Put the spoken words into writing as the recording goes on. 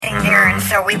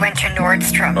so we went to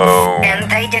Nordstrom's,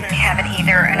 and they didn't have it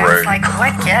either. And I was like,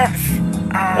 what gives?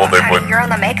 Well, they honey, wouldn't. You're on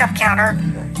the makeup counter.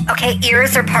 Okay,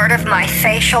 ears are part of my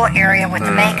facial area with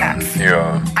the makeups.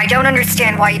 Yeah. I don't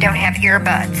understand why you don't have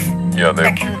earbuds. Yeah,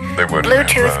 that can they wouldn't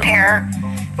Bluetooth have that. pair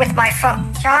with my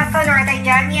phone. Jocelyn, are they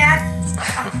done yet?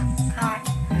 Oh, God.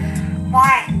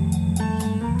 Why?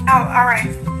 Oh, all right.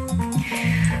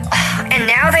 And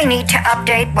now they need to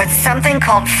update with something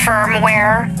called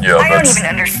firmware. Yeah, I don't even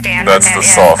understand that's what that the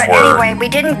is. software. But anyway, we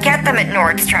didn't get them at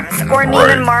Nordstrom's or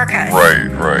Neiman Marcus.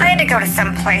 Right. I had to go to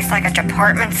some place like a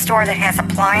department store that has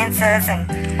appliances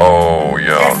and Oh,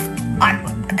 yeah.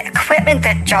 the equipment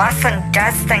that Jocelyn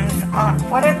does things on.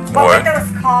 What were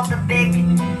those called? The big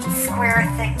square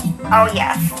things? Oh,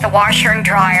 yes. The washer and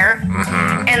dryer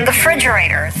and the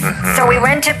refrigerators. So we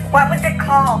went to, what was it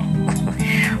called?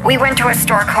 We went to a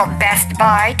store called Best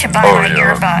Buy to buy my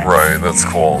earbuds. Right, that's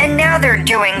cool. And now they're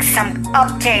doing some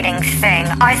updating thing.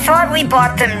 I thought we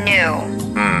bought them new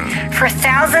for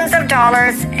thousands of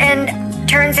dollars, and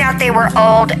turns out they were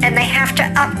old and they have to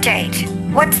update.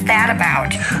 What's that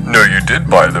about? No, you did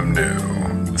buy them new.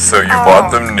 So you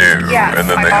bought them new, yes, and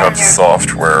then I they bought have them new.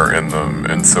 software in them,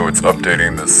 and so it's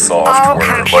updating this software.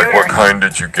 Like, what computers. kind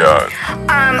did you get?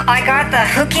 I got the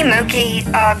Hooky Mookie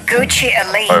Gucci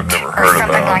Elite. I've never or heard of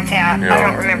something that. like that. Yeah. I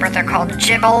don't remember what they're called.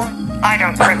 Jibble. I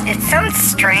don't remember. It sounds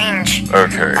strange.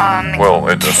 Okay. Well,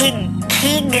 it doesn't.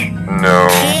 Keeg. No.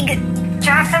 Keeg.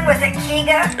 Johnson, was it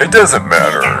Kiga? It doesn't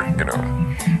matter, you know.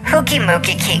 Hooky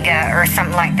Mookie Kiga or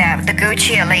something like that. The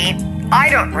Gucci Elite. I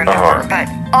don't remember, but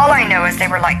all I know is they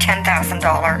were like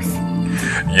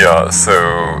 $10,000. Yeah,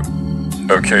 so...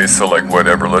 Okay, so like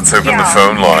whatever. Let's open the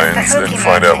phone lines and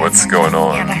find out what's going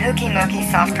on. Yeah, the Hooky Mookie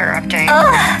software update.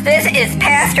 This is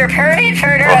Pastor Purdy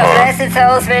Turner of Blessed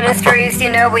Souls Ministries.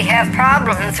 You know, we have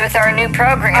problems with our new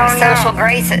program, Social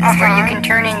Graces, where you can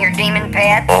turn in your demon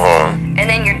pets, and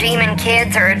then your demon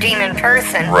kids or a demon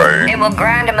person, and we'll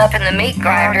grind them up in the meat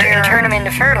grinder and turn them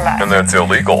into fertilizer. And that's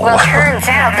illegal. Well, turns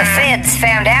out the feds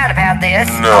found out about this.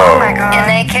 No. Oh my God. And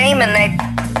they came and they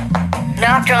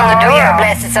knocked on the door of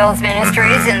Blessed Souls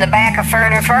Ministries in the back of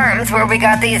Ferner Farms where we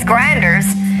got these grinders.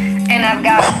 And I've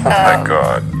got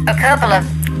a couple of,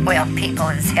 people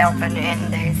is helping,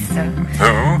 and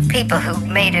there's people who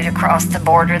made it across the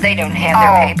border. They don't have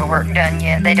their paperwork done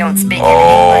yet. They don't speak any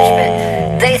English,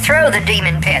 but they throw the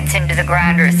demon pets into the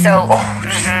grinders. So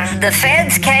the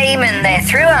feds came and they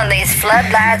threw on these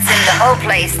floodlights, and the whole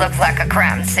place looks like a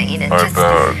crime scene. And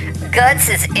guts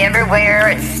is everywhere.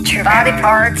 It's body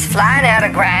parts flying out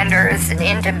of grinders and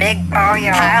into big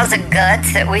piles of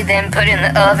guts that we then put in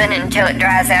the oven until it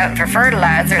dries out for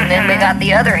fertilizer. And then we got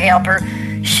the other helper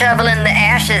shoveling the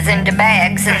ashes into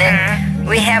bags. And then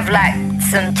we have like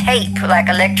some tape, like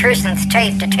electrician's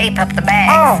tape, to tape up the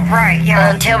bags.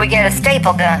 Until we get a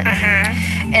staple gun.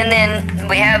 And then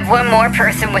we have one more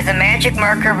person with a magic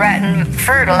marker writing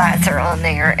fertilizer on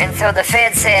there. And so the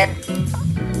Fed said,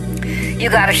 you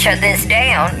gotta shut this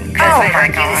down because we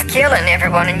heard you was killing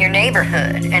everyone in your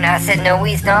neighborhood. And I said, no,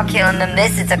 we's not killing them.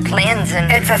 This is a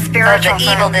cleansing. It's a spiritual of the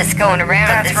evil that's going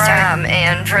around at this time.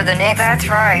 And for the next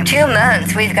 2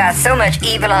 months, we've got so much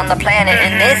evil on the planet.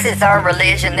 And this is our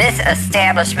religion. This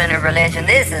establishment of religion.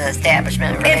 This is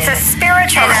establishment of religion. It's a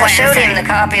spiritual cleansing. I showed him the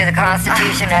copy of the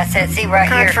Constitution. I said, see right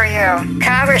here. Good for you.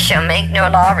 Congress shall make no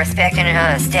law respecting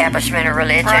an establishment of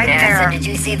religion. Right and I said, did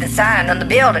you see the sign on the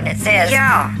building? It says,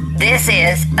 this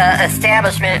is an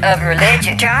establishment of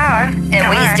religion. And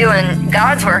we's doing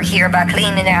God's work here by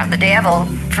cleaning out the devil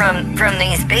from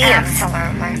these beings.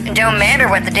 Absolutely. It don't matter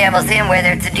what the devil's in, whether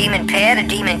it's a demon pet, a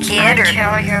demon kid, or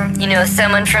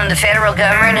someone from the federal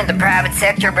government and the private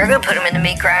sector. We're gonna put them in the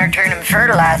meat grinder, turn them in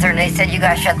fertilizer, and they said, you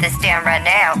gotta shut this down right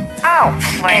now.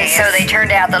 And so they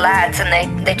turned out the lights,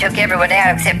 and they took everyone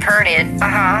out except Per did,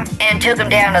 and took them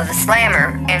down to the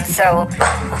slammer. And so,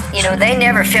 they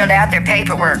never filled out their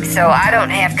paperwork, so I don't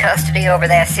have custody over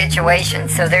that situation,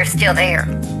 so they're still there.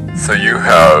 So you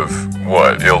have,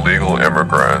 illegal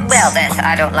immigrants? Well,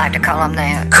 I don't like to call them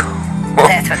that.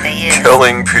 That's what they is.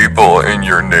 Killing people in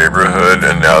your neighborhood,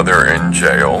 and now they're in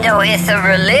jail? No, it's a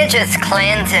religious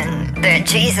cleansing that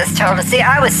Jesus told us. See,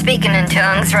 I was speaking in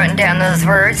tongues, writing down those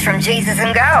words from Jesus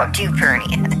and God, too,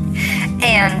 Perny.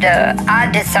 And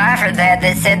I deciphered that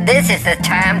said this is the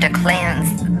time to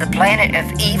cleanse the planet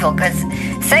of evil, because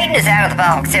Satan is out of the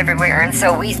box everywhere, and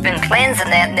so we've been cleansing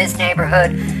that in this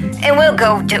neighborhood. And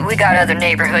we got other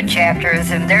neighborhood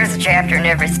chapters, and there's a chapter in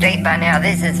every state by now.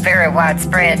 This is very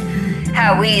widespread,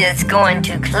 how we is going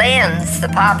to cleanse the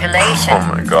population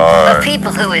of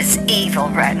people who is evil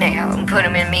right now and put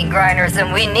them in meat grinders.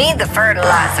 And we need the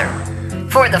fertilizer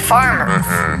for the farmers.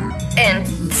 And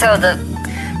so the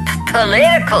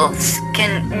politicals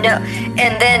can know.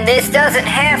 And then this doesn't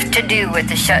have to do with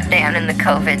the shutdown and the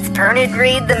COVIDs. Pernod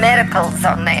read the medicals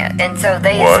on that. And so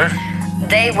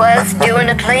they was doing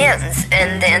a cleanse,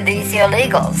 and then these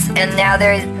illegals. And now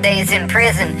they's in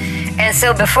prison. And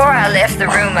so before I left the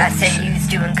room, I said, "You's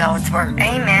doing God's work."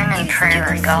 Amen. And prayers.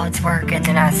 Doing God's work. And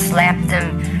then I slapped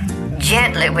them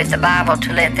gently with the Bible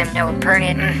to let them know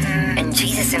Pernod and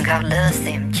Jesus and God loves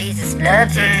them. Jesus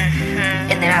loves you.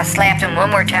 And then I slapped them one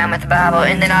more time with the Bible,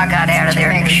 and then I got out of there.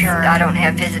 Make sure I don't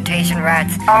have visitation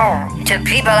rights. Oh, to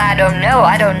people I don't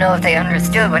know if they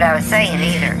understood what I was saying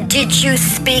either. Did you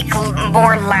speak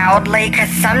more loudly? Because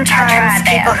sometimes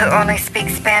people who only speak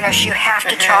Spanish, you have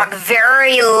to talk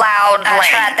very loudly. I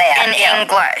tried that in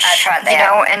English. I tried that. You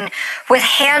know, and with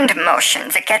hand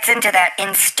motions, it gets into that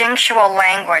instinctual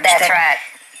language. That's right.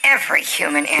 Every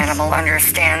human animal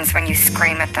understands when you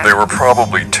scream at them. They were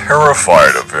probably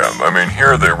terrified of him. I mean,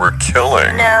 here they were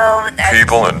killing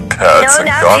people and pets and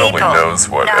God only knows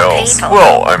what else. People.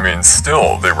 Well, I mean,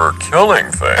 still, they were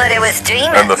killing things. But it was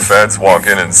demons. And the feds walk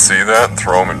in and see that and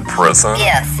throw them in prison?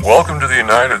 Yes. Welcome to the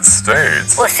United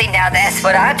States. Well, see, now that's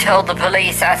what I told the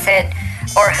police. I said,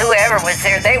 or whoever was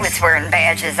there, they was wearing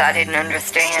badges I didn't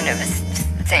understand. It was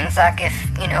things like if,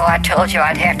 I told you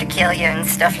I'd have to kill you and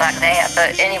stuff like that.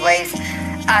 But anyways,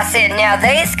 I said, now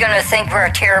they's gonna think we're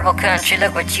a terrible country.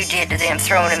 Look what you did to them,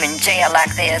 throwing them in jail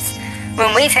like this.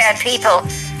 When we've had people,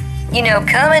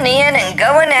 coming in and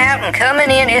going out and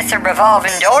coming in, it's a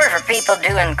revolving door for people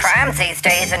doing crimes these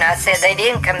days. And I said they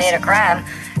didn't commit a crime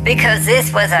because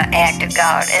this was an act of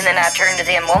God. And then I turned to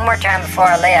them one more time before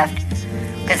I left,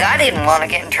 because I didn't want to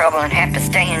get in trouble and have to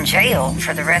stay in jail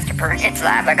for the rest of its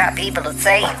life. I got people to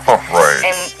save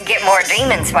and get more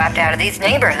demons wiped out of these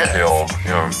neighborhoods. Killed,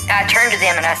 I turned to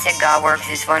them and I said, God works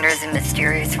his wonders in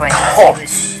mysterious ways.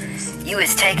 You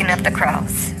was taking up the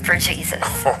cross for Jesus.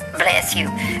 Bless you.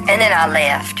 And then I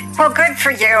left. Well, good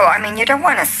for you. I mean, you don't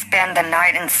want to spend the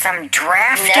night in some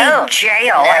drafty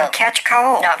jail and catch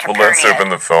cold. Well, let's open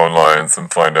the phone lines and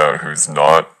find out who's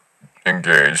not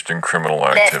engaged in criminal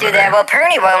activity. Let's do that. Well,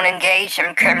 Perny won't engage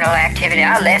in criminal activity.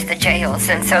 I left the jails,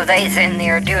 and so they's in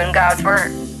there doing God's work.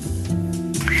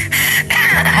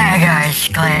 Hi guys,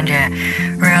 Glenda.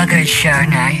 Real good show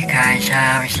now, you guys.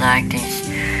 I always like these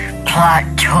plot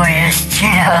twists,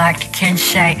 like the kids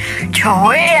say,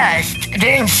 twist!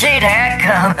 Didn't see that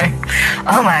coming.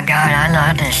 Oh my God, I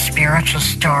love this spiritual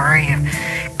story of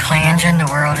cleansing the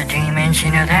world of demons.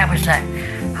 That was that.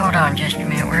 Hold on just a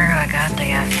minute, where I got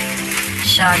that?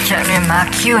 Saw something in my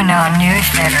QAnon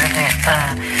newsletter that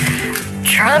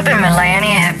Trump and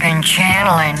Melania have been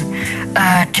channeling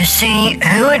to see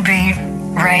who would be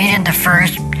rated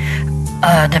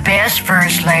the best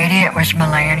first lady. It was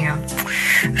Melania.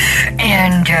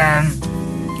 And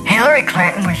Hillary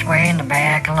Clinton was way in the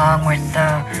back along with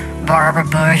Barbara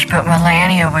Bush, but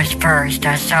Melania was first.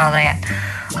 I saw that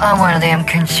on one of them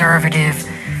conservative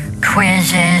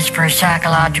quizzes for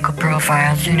psychological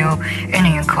profiles, in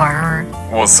the Inquirer.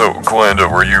 Well, so, Glenda,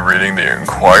 were you reading the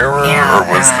Inquirer, or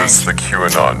was this the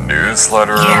QAnon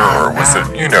newsletter, or was it,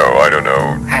 I don't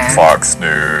know, Fox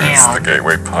News, the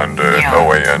Gateway Pundit,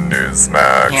 OAN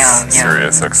Newsmax,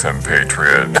 Sirius XM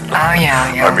Patriot?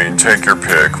 I mean, take your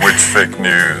pick. Which fake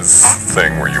news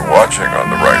thing were you watching on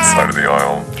the right side of the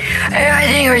aisle? I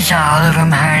think it was all of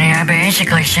them, honey. I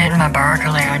basically sit in my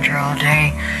Barker Lounger all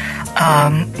day.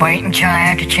 Wait until I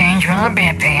have to change my little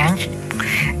bedpans,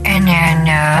 and then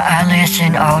I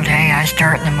listen all day. I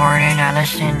start in the morning. I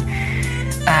listen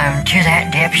to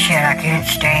that dipshit I can't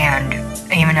stand,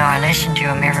 even though I listen to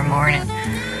him every morning.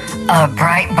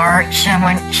 Breitbart, some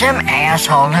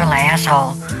little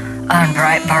asshole on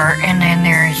Breitbart, and then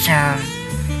there's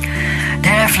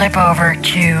then I flip over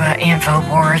to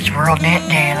Infowars, WorldNet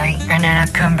Daily, and then I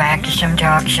come back to some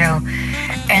talk show.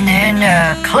 And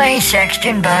then Clay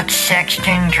Sexton, Buck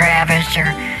Sexton, Travis, or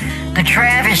the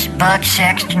Travis Buck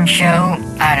Sexton show,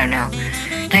 I don't know.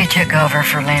 They took over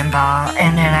for Limbaugh,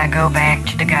 and then I go back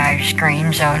to the guy who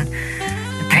screams on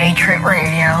the Patriot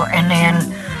Radio, and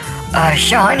then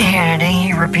Sean Hannity,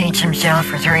 he repeats himself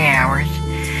for 3 hours.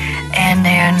 And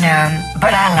then,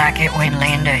 but I like it when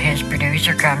Linda, his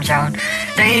producer, comes on.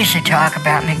 They usually talk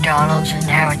about McDonald's and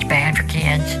how it's bad for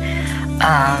kids.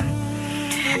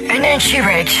 And then she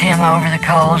rakes him over the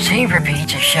coals. He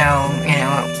repeats a show,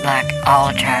 like all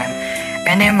the time.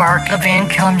 And then Mark Levin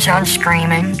comes on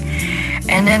screaming.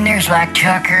 And then there's like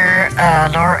Tucker,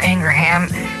 Laura Ingraham,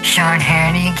 Sean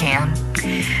Hannity again.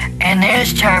 And then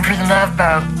it's time for the Love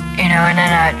Boat, and then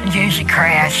I usually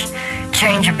crash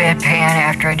change a bedpan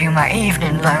after I do my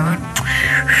evening load,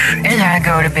 and then I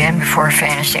go to bed before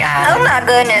Fantasy Island. Oh my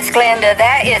goodness, Glenda,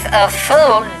 that is a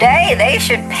full day. They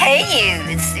should pay you.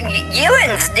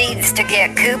 Ewans needs to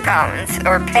get coupons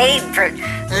or paid for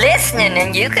listening,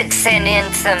 and you could send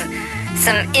in some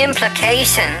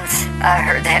implications. I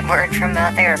heard that word from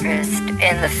my therapist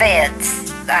in the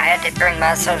feds. I had to bring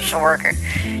my social worker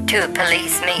to a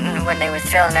police meeting when they was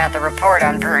filling out the report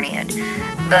on Berniad.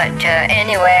 But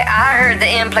anyway, I heard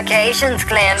the implications,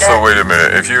 Glenda. So wait a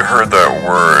minute, if you heard that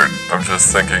word, I'm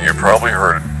just thinking you probably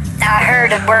heard... I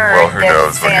heard a word. Well, who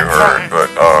knows what you heard, but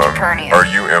are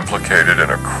you implicated in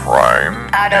a crime?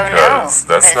 I don't know. Because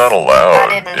that's not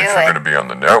allowed if you're going to be on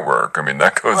the network. I mean,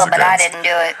 that goes against but I didn't do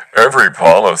it. Every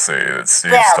policy that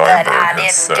Steve Steinberg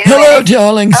has set. Hello,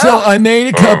 darling. So I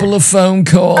made a couple of phone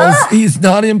calls. He's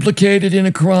not implicated in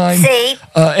a crime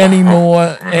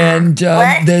anymore, and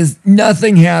there's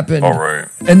nothing happened. All right.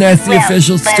 And that's the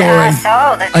official story.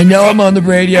 I know I'm on the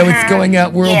radio. It's going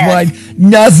out worldwide. Yes.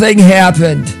 Nothing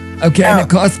happened. Okay, and it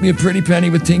cost me a pretty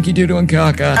penny with Tinky Doodle and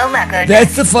Kaka. Oh, my goodness.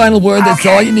 That's the final word. That's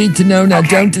all you need to know. Now,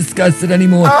 don't discuss it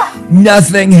anymore.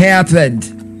 Nothing happened.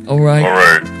 All right? All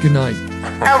right. Good night.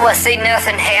 Oh, well, see,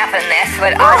 nothing happened. That's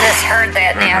what I just heard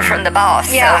that now from the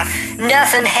boss. Yeah. So,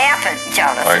 nothing happened,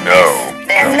 Jonathan. I know.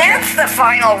 And that's the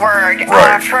final word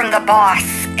from the boss.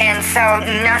 And so,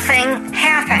 nothing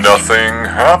happened. Nothing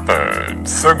happened.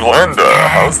 So, Glenda,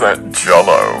 how's that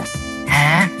Jell-O?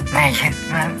 Huh?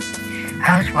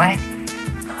 How's what?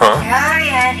 Huh? Oh,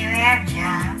 yeah, you have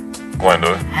Jell-O.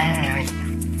 Glenda? I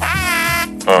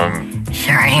don't know.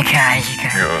 Sorry, you guys,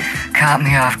 caught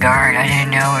me off guard. I didn't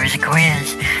know it was a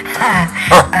quiz. I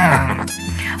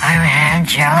have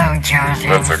Jell-O, Jonathan.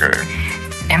 That's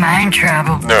okay. Am I in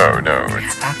trouble? No,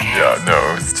 it's... Okay. Yeah,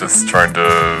 no, it's just trying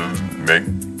to make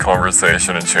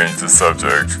conversation and change the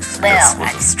subject. Well, we'll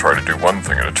just try to do one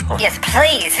thing at a time. Yes,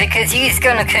 please, because you's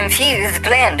gonna confuse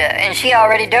Glenda, and she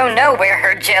already don't know where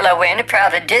her Jell-O went. It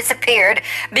probably disappeared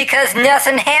because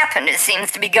nothing happened. It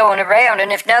seems to be going around,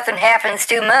 and if nothing happens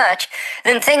too much,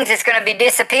 then things is gonna be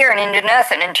disappearing into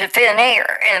nothing, into thin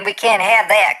air, and we can't have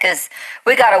that, because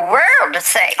we got a world to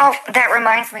save. Oh, that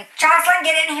reminds me. Jocelyn,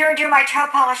 get in here and do my toe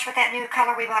polish with that new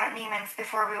color we bought at Neiman's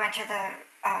before we went to the,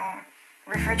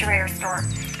 refrigerator store.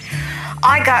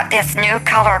 I got this new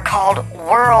color called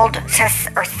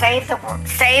Save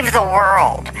the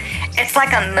World. It's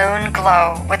like a moon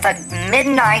glow with a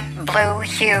midnight blue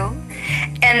hue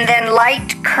and then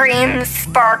light cream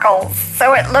sparkles,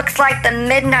 so it looks like the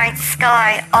midnight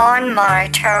sky on my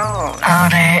toes. Oh,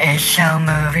 that is so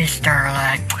movie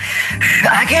star-like.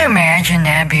 I can imagine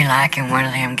that'd be like in one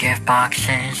of them gift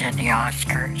boxes at the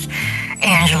Oscars.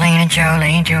 Angelina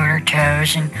Jolie doing her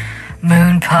toes and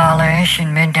moon polish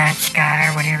and midnight sky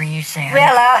or whatever you said.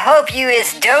 Well, I hope you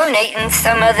is donating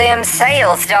some of them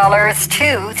sales dollars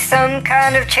to some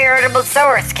kind of charitable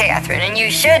source, Catherine, and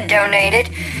you should donate it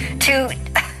to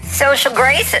Social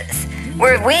Graces,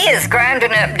 where we is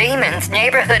grinding up demons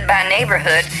neighborhood by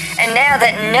neighborhood, and now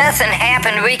that nothing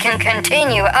happened, we can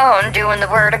continue on doing the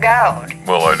Word of God.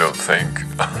 Well, I don't think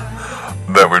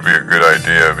that would be a good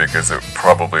idea, because it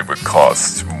probably would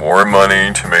cost more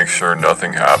money to make sure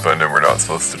nothing happened, and we're not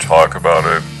supposed to talk about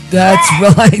it.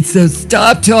 That's right, so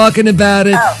stop talking about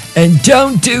it, and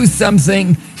don't do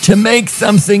something to make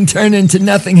something turn into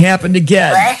nothing happened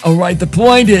again. What? All right, the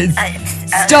point is,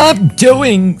 stop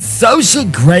doing Social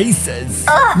Graces.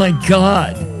 My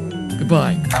God.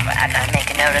 Goodbye. I gotta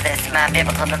make a note of this. My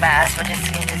biblical device. We'll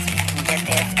just get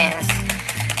this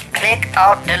and click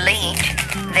Alt Delete.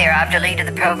 There, I've deleted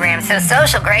the program. So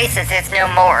Social Graces is no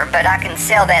more, but I can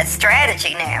sell that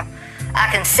strategy now.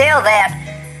 I can sell that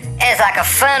as like a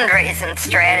fundraising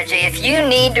strategy. If you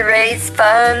need to raise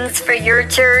funds for your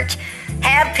church,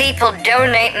 have people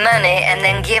donate money and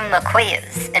then give them a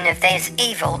quiz. And if there's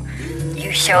evil,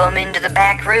 you show them into the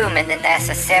back room, and then that's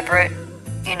a separate,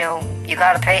 you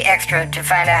gotta pay extra to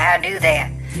find out how to do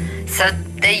that. So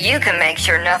that you can make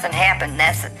sure nothing happened.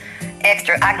 That's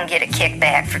extra. I can get a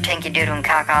kickback for Tinky Doodle and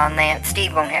Kaka on that.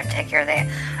 Steve won't have to take care of that.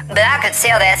 But I could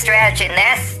sell that strategy, and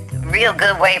that's a real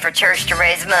good way for church to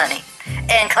raise money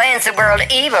and cleanse the world of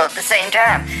evil at the same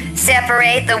time.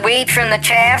 Separate the wheat from the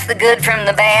chaff, the good from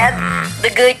the bad, the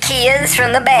good kids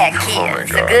from the bad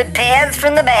kids, the good paths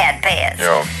from the bad paths.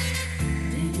 Yeah.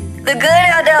 The good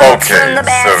adults from the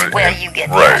bad. Well, you get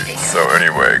the idea. So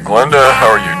anyway, Glenda, how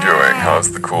are you doing?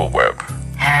 How's the Cool Whip?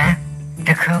 Huh?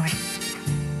 The Cool Whip?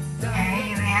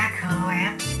 Hey, yeah, Cool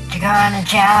Whip. Did you go on the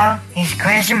Jell-O? He's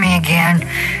quizzing me again.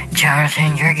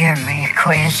 Jonathan, you're giving me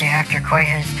quiz after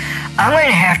quiz. I'm going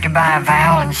to have to buy a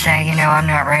vowel and say, I'm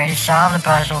not ready to solve the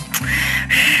puzzle.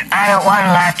 I don't want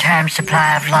a lifetime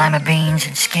supply of lima beans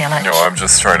and skillets. I'm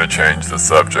just trying to change the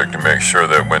subject to make sure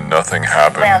that when nothing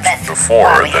happened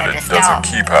before, that it doesn't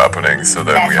keep happening, so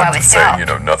that we have to say,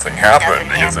 nothing happened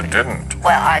because it didn't.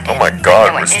 Well, I didn't. Oh my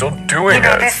God, we're still doing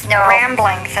it. This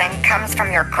rambling thing comes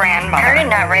from your grandmother. Purdy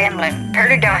not rambling.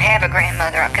 Purdy don't have a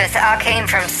grandmother, because I came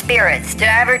from spirits. Did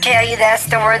I ever tell you that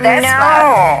story? That's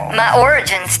my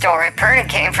origin story. Purdy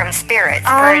came from spirits.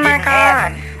 Oh my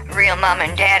God. Real mom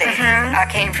and daddy. I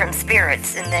came from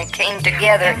spirits, and they came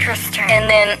together. Interesting. And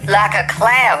then, like a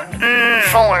cloud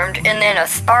formed, and then a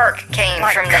spark came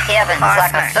from the heavens,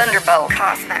 like a thunderbolt.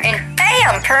 Cosmic. And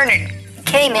bam, Purdy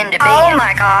came into being. Oh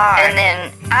my God. And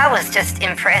then I was just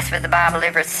impressed with the Bible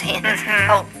ever since.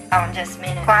 Hold on just a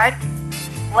minute. What?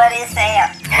 What is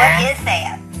that? What is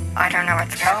that? I don't know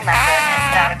what's going on. Oh my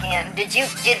goodness, not again.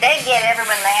 Did they get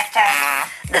everyone last time?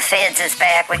 The feds is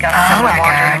back. We got someone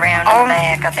wandering around in the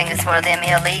back. I think it's one of them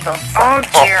illegals. Oh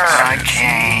dear. Oh,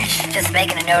 jeez. Just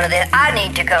making a note of that. I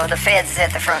need to go. The feds is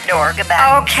at the front door.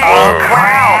 Goodbye. Okay.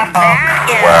 crap. Wow. That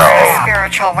is a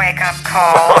spiritual wake-up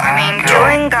call. I mean,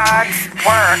 doing God's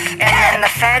work and then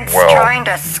the feds trying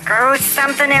to screw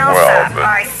something else up.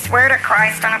 I swear to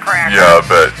Christ on a cracker. Yeah,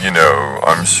 but,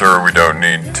 I'm sure we don't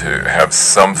need to have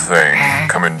something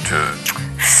come into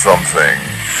something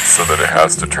so that it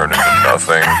has to turn into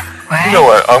nothing. What? You know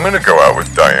what? I'm going to go out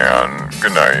with Diane.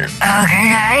 Good night. Oh, good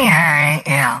night, honey.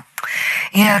 Yeah.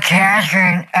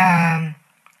 Catherine, I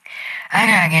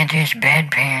gotta get this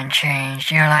bedpan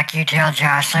changed. Like you tell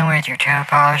Jocelyn with your toe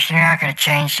polish, they're not gonna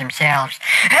change themselves.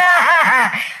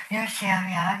 No,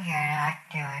 Sylvia, I'll get it. I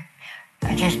can do it.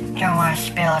 I just don't want to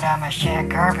spill it on my shag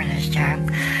carpet this time.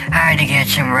 I had to get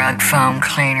some rug foam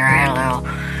cleaner. I had a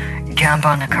little dump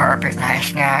on the carpet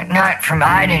last night. Not from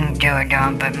I didn't do a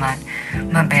dump, but my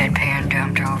bedpan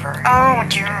dumped over. Oh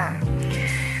dear.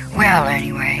 Well,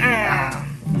 anyway,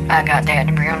 I got that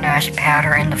real nice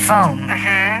powder in the foam.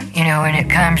 And it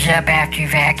comes up after you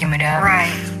vacuum it up.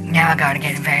 Right. Now I gotta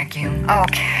get a vacuum.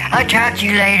 Okay. I'll talk to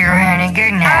you later, honey.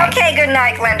 Good night. Okay, good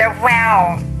night, Linda.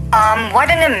 Wow. What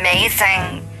an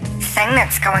amazing thing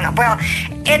that's going on. Well,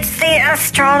 it's the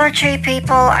astrology,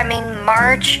 people. I mean,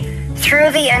 March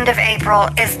through the end of April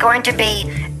is going to be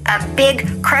a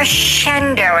big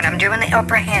crescendo, and I'm doing the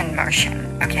Oprah hand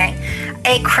motion, okay?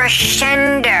 A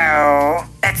crescendo.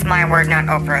 That's my word, not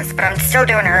Oprah's, but I'm still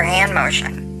doing her hand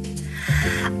motion.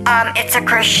 It's a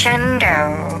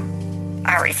crescendo.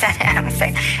 I already said it. I'm gonna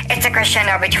say it's a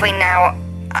crescendo between now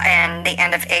and the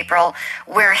end of April,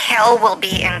 where hell will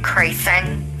be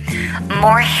increasing.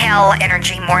 More hell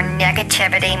energy, more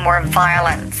negativity, more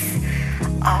violence.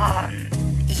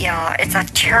 Yeah, it's a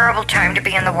terrible time to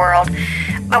be in the world.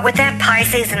 But with that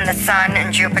Pisces and the Sun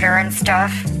and Jupiter and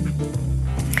stuff,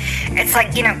 it's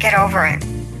like, get over it.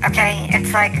 Okay?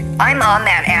 It's like, I'm on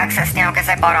that axis now because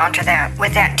I bought onto that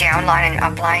with that downline and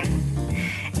upline.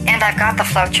 And I've got the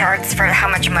flow charts for how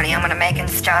much money I'm going to make and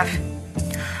stuff.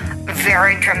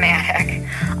 Very dramatic.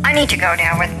 I need to go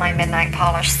now with my midnight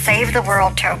polish. Save the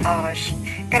world toe polish.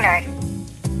 Good night.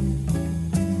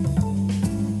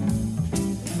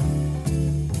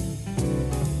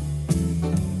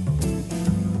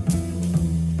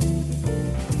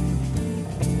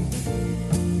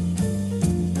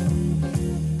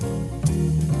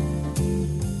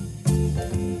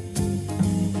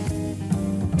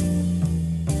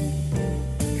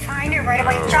 Find it right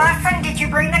away. Jocelyn, did you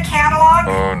bring the catalog?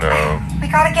 Oh, no. We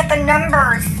gotta get the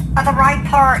numbers of the right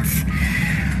parts.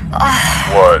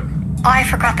 What? I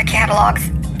forgot the catalogs.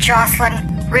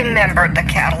 Jocelyn remembered the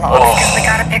catalogs because we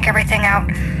gotta pick everything out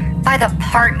by the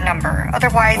part number.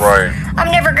 Otherwise,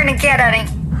 I'm never gonna get any.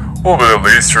 Well, but at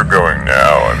least you're going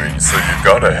now. I mean, so you've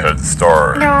got a head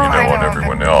start, on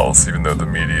everyone else, even though the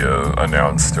media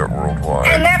announced it worldwide.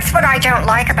 And that's what I don't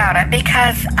like about it,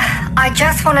 because I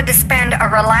just wanted to spend a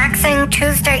relaxing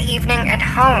Tuesday evening at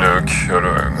home. No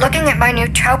kidding. Looking at my new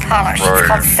toe polish. Right. It's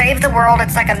called Save the World.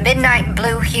 It's like a midnight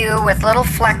blue hue with little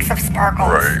flecks of sparkles.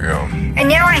 Right, yeah. And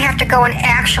now I have to go and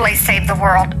actually save the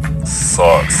world.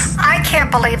 Sucks. I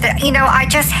can't believe that. I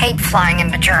just hate flying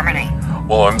into Germany.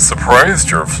 Well, I'm surprised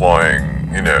you're flying,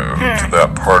 to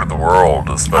that part of the world,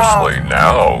 especially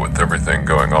now with everything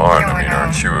going on. I mean,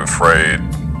 aren't you afraid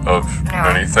of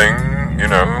anything,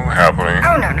 happening?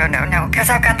 Oh, no, because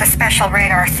I've got the special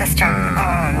radar system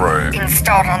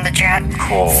installed on the jet.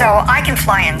 Cool. So I can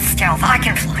fly in stealth.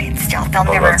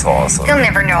 That's awesome. They'll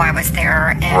never know I was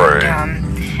there.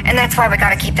 And, and that's why we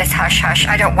got to keep this hush-hush.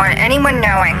 I don't want anyone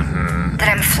knowing that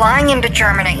I'm flying into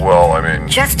Germany. Well, I mean,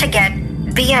 just to get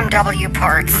BMW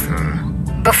parts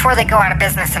before they go out of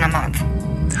business in a month.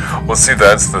 Well, see,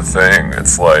 that's the thing.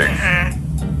 It's like,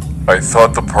 I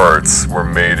thought the parts were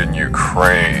made in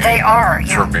Ukraine. They are,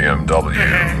 for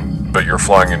BMW. But you're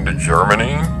flying into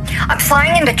Germany? I'm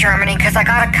flying into Germany because I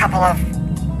got a couple of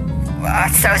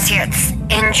associates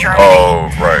in Germany. Oh,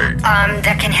 right.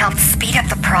 That can help speed up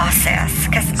the process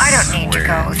because I don't need to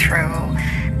go through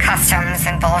customs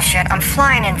and bullshit. I'm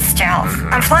flying in stealth.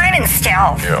 I'm flying in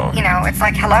stealth. Yeah. You know, it's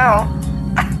like, hello,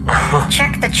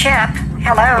 check the chip.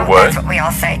 Hello. The what? That's what we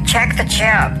all say. Check the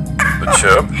chip. The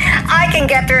chip? I can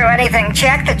get through anything.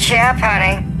 Check the chip,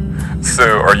 honey.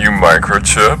 So, are you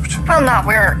microchipped? Well, not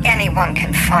where anyone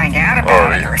can find out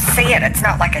about it or see it. It's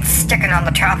not like it's sticking on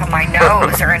the top of my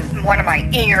nose or in one of my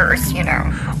ears, you know.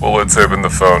 Well, let's open the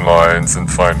phone lines and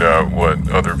find out what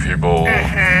other people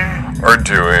are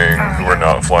doing who are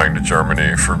not flying to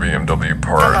Germany for BMW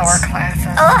parts. The lower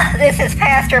classes. Oh, this is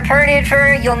Pastor Purdy.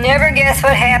 You'll never guess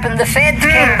what happened. The feds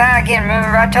came by again.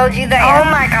 Remember I told you that? Oh,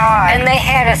 my God. And they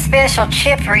had a special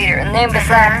chip reader, and they was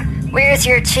like, where's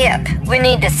your chip? We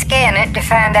need to scan it to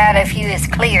find out if you is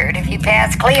cleared, if you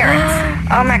pass clearance.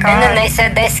 Oh, my God. And then they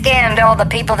said they scanned all the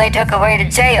people they took away to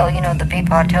jail. You know, the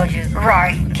people I told you.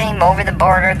 Right. Came over the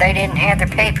border. They didn't have their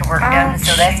paperwork done,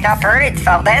 so that's not Purdy's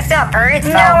fault. That's not Purdy's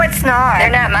fault. No, it's not. They're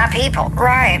not my people.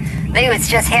 Right. They was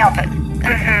just helping.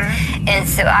 And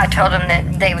so I told them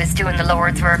that they was doing the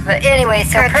Lord's work. But anyway,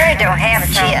 so Purdy don't have a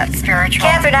chip. Spiritual.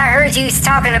 Catherine, I heard you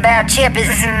talking about chip.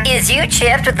 Is you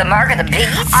chipped with the mark of the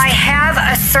beast? I have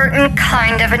a certain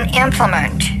kind of an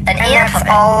implement. An and implement. That's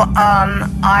all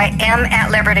I am at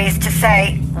liberties to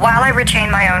say while I retain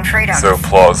my own freedom. So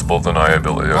plausible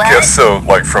deniability. What? I guess so,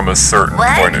 like from a certain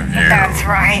point of view, That's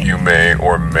right. you may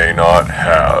or may not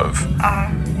have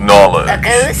knowledge A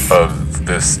goose? of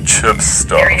this chip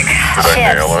stuff. There you go. Did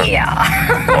I nail it?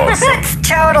 Yeah. Awesome. That's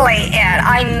totally it.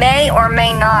 I may or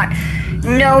may not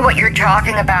know what you're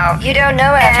talking about. You don't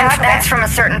know what I'm And talking that's about. from a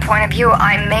certain point of view.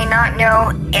 I may not know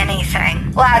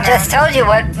anything. Well, I just told you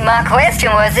what my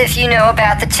question was if you know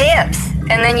about the chips.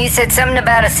 And then you said something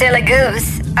about a silly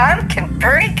goose. I'm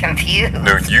pretty confused.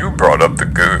 No, you brought up the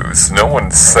goose. No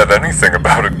one said anything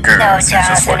about a goose. No, you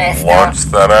just Jonathan, like it's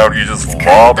launched that out. You just the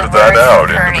lobbed that words out of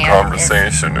into the Pernia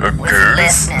conversation. A was goose?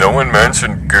 listening. No one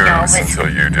mentioned goose but- until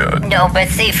you did. No, but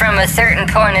see, from a certain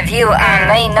point of view, I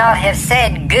may not have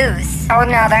said goose Oh,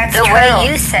 no, that's the true. way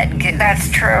you said goose. That's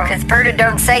true. Because Purdy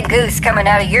don't say goose coming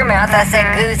out of your mouth. I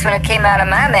said goose when it came out of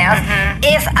my mouth.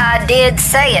 If I did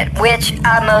say it, which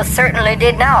I most certainly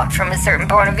did not from a certain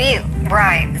point of view.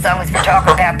 Right. As long as we're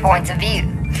talking about points of view.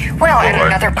 Well, and Well,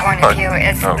 another point of view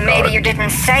is oh, maybe God. you didn't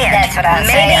say it. That's what I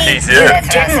maybe said. He did. That's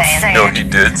what I'm didn't saying. say No, it. he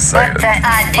did say But it. that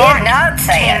I did not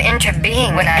say came it. into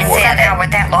being When I and said somehow it.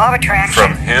 with that law of attraction.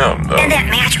 From him, though. And that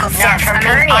magical Not sense. from I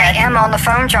mean, Pernia. I am on the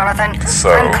phone, Jonathan.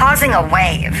 So? I'm causing a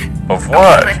wave. Of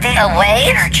what? With that A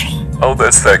wave? energy. Oh,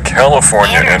 that's that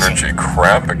California Energy. energy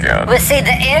crap again. Well, see,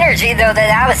 the energy, though,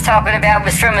 that I was talking about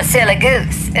was from a silly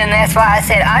goose. And that's why I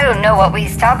said I don't know what we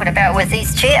was talking about with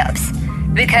these chips.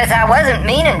 Because I wasn't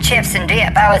meaning chips and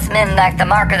dip. I was meaning like the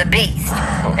mark of the beast.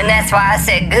 And that's why I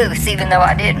said goose, even though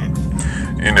I didn't.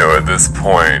 You know, at this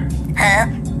point, Huh?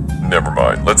 never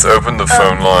mind. Let's open the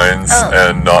phone lines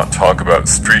and not talk about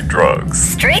street drugs.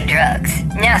 Street drugs.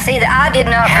 Now, see, I did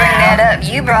not bring that up.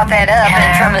 You brought that up,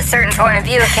 and from a certain point of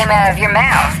view, it came out of your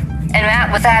mouth. And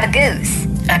out without a goose.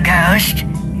 A ghost?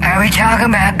 Are we talking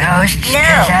about ghosts? No.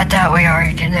 'Cause I thought we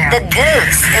already did that. The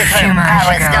goose is what 2 months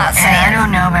I was ago. not And I saying.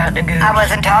 don't know about the goose. I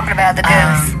wasn't talking about the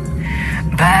goose.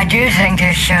 But I do think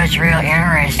this show's real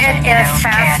interesting. It you is know,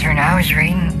 fast. Catherine, I was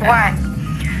reading What?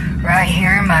 right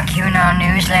here in my QAnon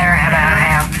newsletter about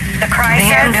how The crisis?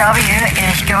 BMW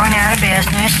is going out of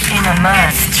business in a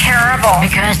month. It's terrible.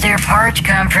 Because their parts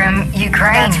come from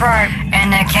Ukraine. That's right.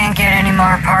 And they can't get any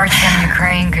more parts from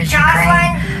Ukraine because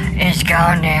Ukraine is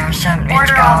gone down. Something's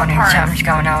Order all gone the and parts. something's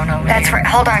going on over That's there. right.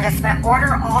 Hold on just a minute.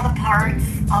 Order all the parts.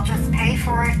 I'll just pay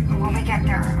for it when we get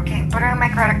there. Okay, put it on my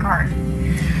credit card.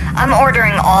 I'm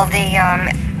ordering all the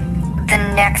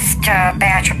next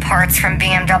batch of parts from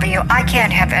BMW. I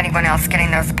can't have anyone else getting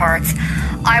those parts.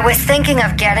 I was thinking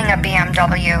of getting a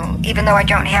BMW, even though I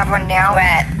don't have one now.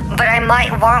 Right. But I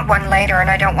might want one later, and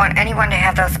I don't want anyone to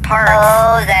have those parts.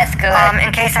 Oh, that's good.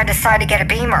 In case I decide to get a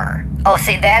Beamer. Oh,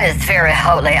 see, that is very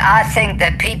holy. I think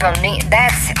that people need,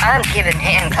 I'm giving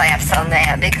hand claps on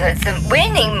that because we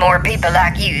need more people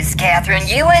like you, Catherine.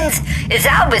 Ewens is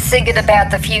always thinking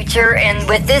about the future, and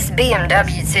with this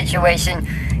BMW situation,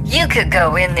 you could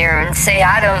go in there and say,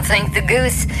 I don't think the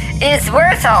goose is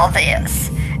worth all this.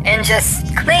 And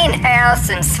just clean house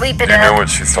and sweep it Do you up. know what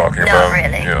she's talking Not about?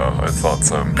 really. Yeah, I thought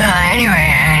so. But anyway,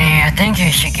 honey, I think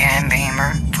you should get a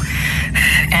Beamer.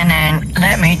 And then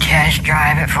let me test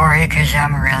drive it for you, because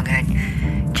I'm a real good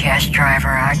test driver.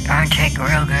 I'll take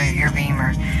real good of your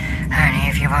Beamer. Honey,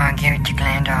 if you want to give it to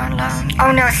Glenda on loan.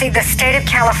 Oh, no, see, the state of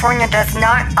California does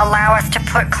not allow us to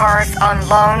put cars on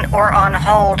loan or on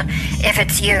hold if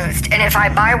it's used. And if I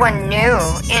buy one new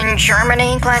in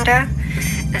Germany, Glenda,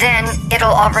 then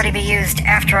it'll already be used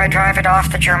after I drive it off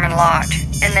the German lot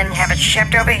and then have it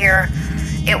shipped over here.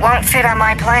 It won't fit on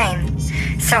my plane.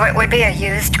 So it would be a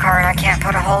used car, and I can't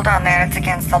put a hold on that. It's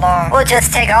against the law. Well,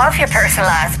 just take off your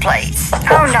personalized plates.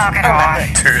 Oh, knock it off.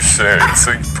 Touche.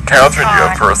 So, Catherine, you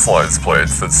have personalized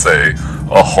plates that say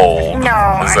a hold.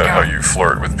 No, Is that how you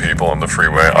flirt with people on the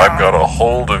freeway? No. I've got a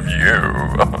hold of you.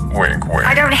 Wink, wink.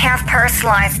 I don't have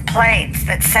personalized plates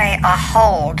that say a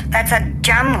hold. That's a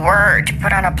dumb word to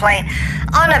put on a plate.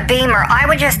 On a Beamer, I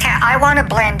would just I want to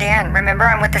blend in. Remember,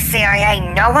 I'm with the CIA.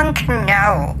 No one can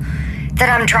know that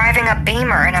I'm driving a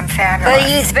Beamer and I'm fabulous. But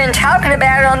you've been talking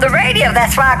about it on the radio.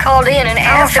 That's why I called in and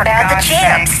asked about the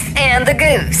chips and the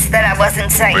goose that I wasn't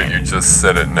saying. But you just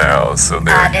said it now, so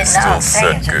there you still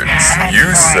said goose.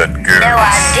 You said goose. No,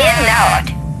 I did not.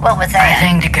 What was that? I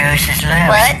think the goose is loose.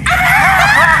 What?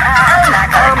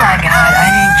 Oh my God, I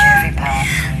need Jiffy Pop.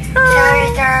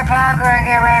 Jiffy Star Popcorn,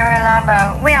 get ready for Love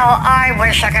Boat. Well, I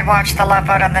wish I could watch the Love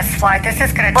Boat on this flight. This is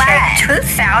going to take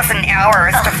 2,000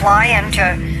 hours to fly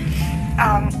into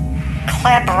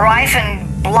Kleb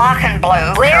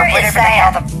Reifenblockenblue. Where is whatever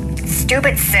that? the hell the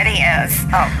stupid city is.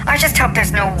 Oh. I just hope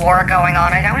there's no war going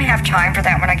on. I don't have time for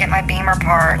that when I get my Beamer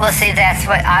part. Well, see, that's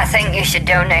what I think you should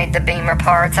donate the Beamer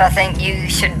parts. I think you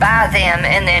should buy them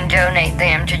and then donate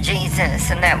them to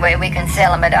Jesus, and that way we can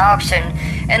sell them at auction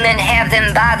and then have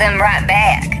them buy them right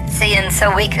back. See, and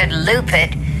so we could loop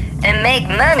it and make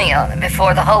money on it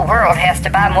before the whole world has to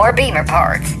buy more Beamer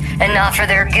parts and not for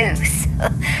their goose.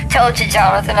 Told you,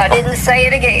 Jonathan, I didn't say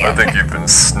it again. I think you've been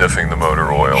sniffing the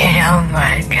motor oil. You know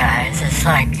what, guys? It's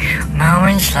like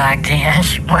moments like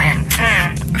this when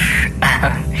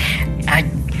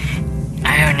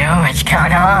I don't know what's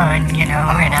going on, you know,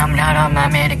 and I'm not on my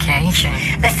medication.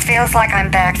 This feels like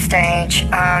I'm backstage,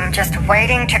 just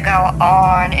waiting to go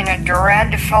on in a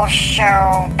dreadful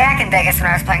show. Back in Vegas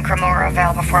when I was playing Cremora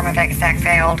Val before my Vegas act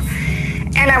failed.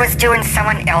 And I was doing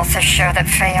someone else's show that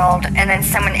failed, and then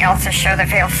someone else's show that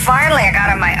failed. Finally, I got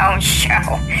on my own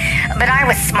show. But I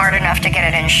was smart enough to get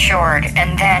it insured,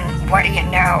 and then, what do you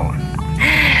know?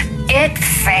 It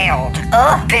failed.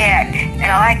 Big.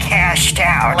 And I cashed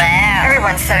out. Wow.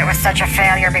 Everyone said it was such a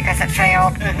failure because it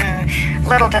failed.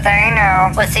 Little do they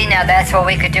know. Well, see, now that's what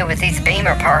we could do with these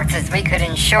Beamer parts is we could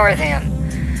insure them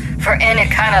for any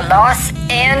kind of loss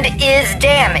and is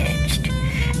damaged.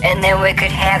 And then we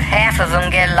could have half of them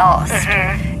get lost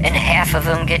and half of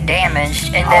them get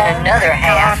damaged, and then another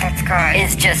half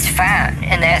is just fine.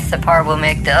 And that's the part we'll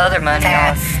make the other money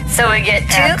on. So we get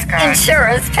two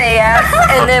insurance payouts,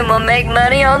 and then we'll make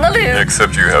money on the loop.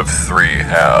 Except you have three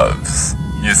halves.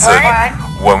 You said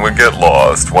one would get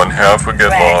lost, one half would get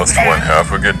lost, one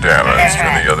half would get damaged,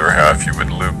 and the other half you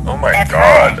would loop. Oh my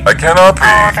God, I cannot be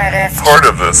part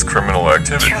of this criminal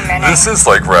activity. This is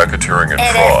like racketeering and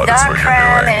fraud is what you're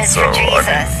doing. So,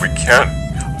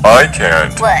 I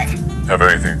can't have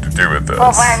anything to do with this.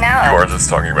 Well, why not? You are just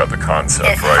talking about the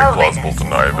concept, right? Plausible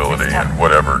deniability and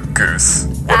whatever, goose.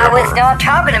 I was not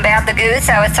talking about the goose,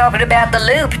 I was talking about the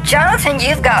loop. Jonathan,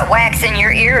 you've got wax in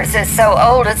your ears that's so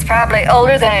old it's probably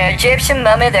older than an Egyptian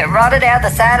mummy that rotted out the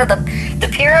side of the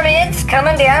pyramids,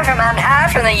 coming down from on high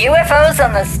from the UFOs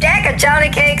on the stack of Johnny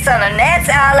cakes on a gnat's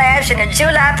eyelash in a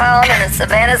July pond in a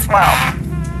Savannah swamp.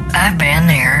 I've been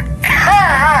there.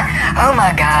 Oh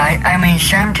my God. I mean,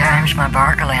 sometimes my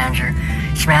Barcalounger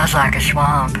smells like a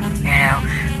swamp, you know,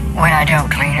 when I don't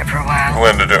clean it for a while.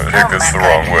 Glenda, don't take this the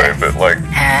wrong way, but like,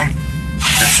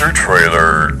 is your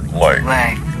trailer, like,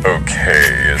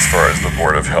 okay as far as the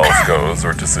Board of Health goes,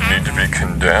 or does it need to be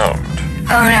condemned?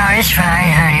 Oh no, it's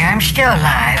fine, honey. I'm still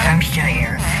alive. I'm still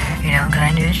here. You know,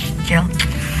 Glenda's still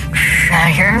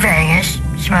out here in Vegas,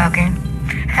 smoking.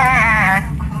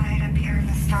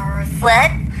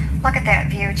 What? Look at that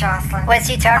view, Jocelyn. What's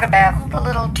he talking about? The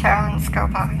little tones go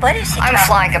by. What is he I'm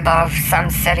flying above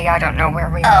some city. I don't know where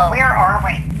we are. Where are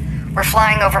we? We're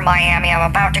flying over Miami. I'm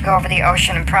about to go over the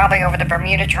ocean and probably over the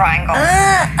Bermuda Triangle.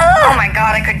 Oh my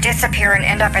God, I could disappear and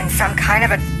end up in some kind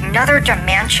of another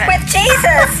dimension. With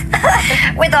Jesus!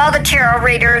 With all the tarot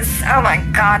readers. Oh my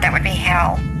God, that would be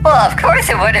hell. Well, of course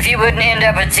it would if you wouldn't end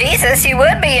up with Jesus. You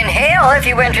would be in hell if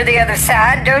you went to the other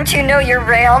side. Don't you know your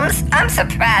realms? I'm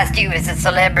surprised you as a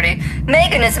celebrity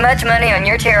making as much money on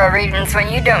your tarot readings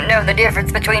when you don't know the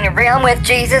difference between a realm with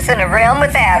Jesus and a realm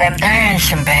without him. I had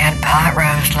some bad pot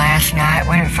roast last night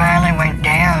when it finally went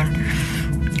down.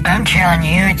 I'm telling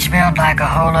you, it smelled like a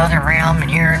whole other realm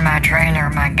here in my trailer.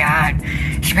 My God,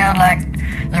 it smelled like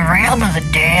the realm of the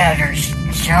dead or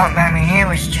something. I mean, it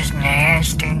was just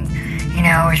nasty. You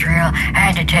know, it was real.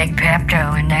 I had to take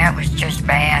Pepto, and that was just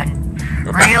bad.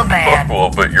 Real bad.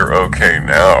 Well, but you're okay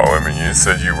now. I mean, you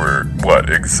said you were,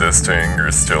 existing?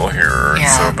 You're still here.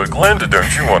 Yeah. So, but Glenda,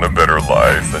 don't you want a better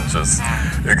life than just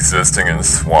existing in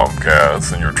swamp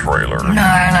gas in your trailer? No,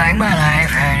 I like my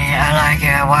life, honey. I like it.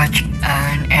 I watch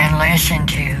and listen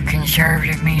to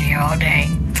conservative media all day.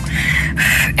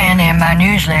 And then my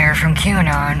newsletter from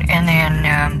QAnon, and then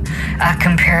I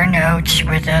compare notes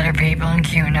with other people in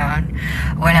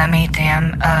QAnon when I meet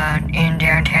them in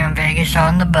downtown Vegas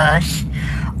on the bus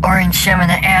or in some of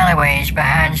the alleyways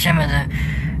behind some of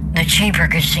the cheaper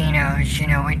casinos. You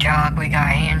know, we talk, we got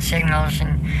hand signals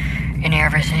and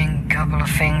everything, couple of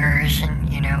fingers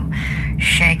and, you know,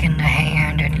 shaking the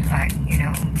hand and like, you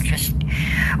know, just,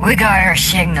 we got our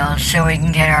signals so we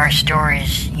can get our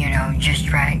stories, you know,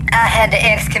 just right. I had to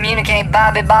excommunicate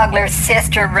Bobby Bogler's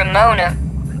sister, Ramona.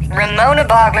 Ramona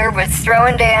Bogler was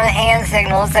throwing down hand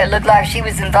signals that looked like she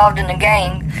was involved in a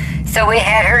gang. So we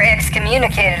had her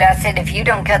excommunicated. I said, if you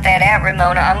don't cut that out,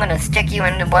 Ramona, I'm going to stick you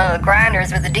into one of the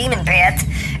grinders with the demon pets,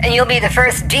 and you'll be the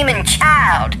first demon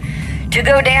child to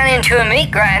go down into a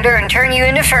meat grinder and turn you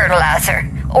into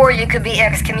fertilizer. Or you could be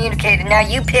excommunicated. Now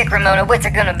you pick, Ramona, what's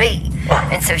it going to be?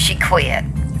 And so she quit.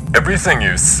 Everything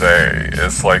you say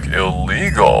is like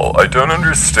illegal. I don't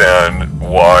understand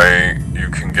why you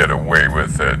can get away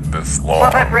with it this long.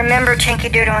 Well, but remember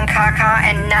Chinky Doodle and Kaka,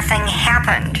 and nothing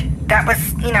happened. That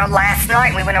was, you know, last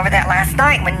night. We went over that last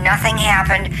night when nothing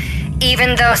happened.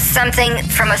 Even though something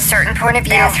from a certain point of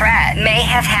view may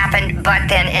have happened, but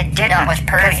then it didn't. No, it was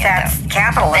pertinent, that's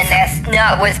capitalism. And that's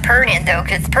no, it was pertinent though,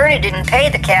 because pertinent didn't pay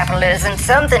the capitalism.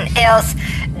 Something else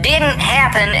didn't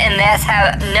happen, and that's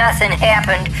how nothing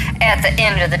happened at the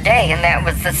end of the day, and that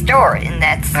was the story. And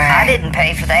that's I didn't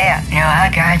pay for that. You know, I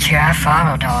got you. I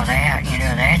followed all that. You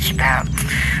know, that's about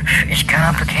as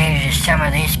complicated as some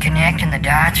of these connecting the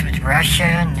dots with Russia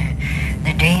and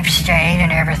the deep state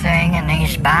and everything, and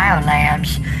these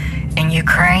biolabs in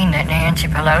Ukraine that Nancy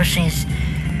Pelosi's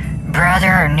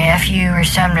brother or nephew or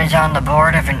something is on the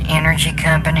board of an energy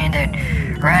company that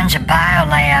runs a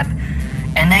biolab,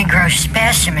 and they grow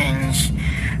specimens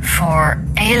for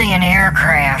alien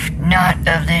aircraft not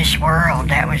of this world.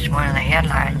 That was one of the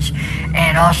headlines.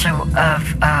 And also of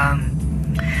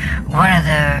one of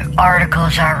the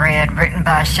articles I read written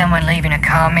by someone leaving a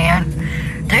comment.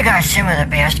 They got some of the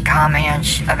best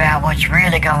comments about what's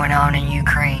really going on in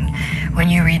Ukraine. When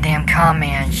you read them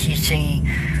comments, you see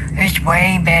it's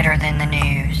way better than the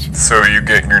news. So you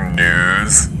get your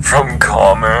news from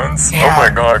comments? Yeah. Oh my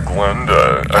God,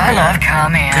 Glenda. I love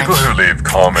comments. People who leave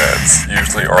comments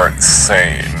usually aren't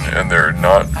sane, and they're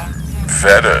not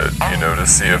vetted, you know, to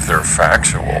see if they're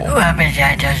factual. Well, but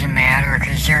that doesn't matter,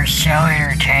 because they're so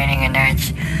entertaining, and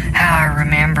that's how I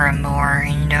remember them more.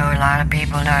 And, you know, a lot of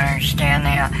people don't understand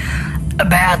that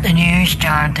about the news,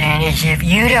 Jonathan, is if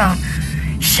you don't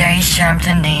say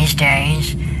something these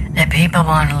days that people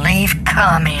want to leave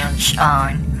comments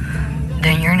on,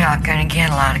 then you're not going to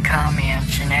get a lot of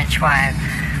comments. And that's why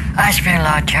I spend a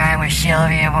lot of time with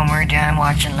Sylvia when we're done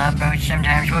watching Love Boat.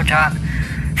 Sometimes we'll talk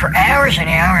for hours and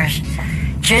hours,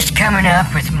 just coming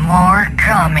up with more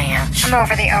comments. I'm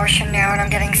over the ocean now, and I'm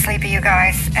getting sleepy, you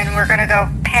guys. And we're gonna go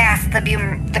past the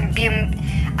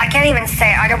I can't even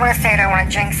say. I don't want to say it. I want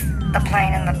to jinx the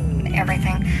plane and the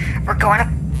everything. We're going to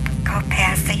go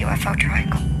past the UFO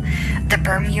triangle, the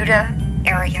Bermuda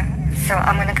area. So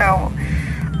I'm gonna go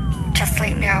to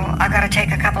sleep now. I gotta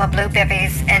take a couple of blue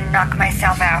bibbies and knock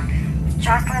myself out.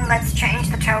 Jocelyn, let's change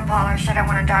the toe polish. I don't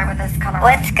want to die with this color.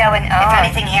 What's going on? If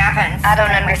anything happens, I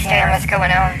don't understand what's going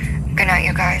on. Good night,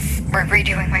 you guys. We're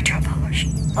redoing my toe polish.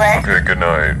 What? Okay, good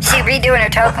night. She redoing her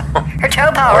toe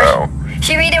polish? Wow.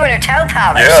 She redoing her toe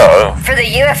polish? Yeah. For the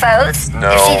UFOs? No.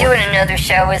 Is she doing another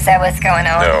show? Is that what's going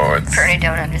on? No, it's... Pretty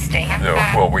don't understand. No,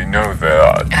 well, we know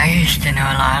that. I used to know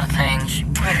a lot of things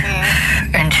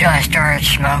until I started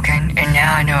smoking, and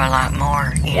now I know a lot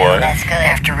more. What? That's good.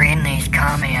 After reading these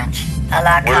comments. I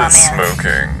like What does comments.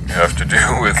 smoking have to do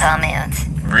with Comments.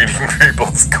 reading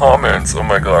people's comments? Oh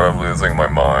my God, I'm losing my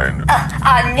mind.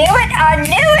 I knew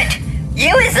it!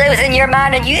 You was losing your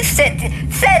mind, and you said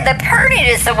the Pernod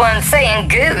is the one saying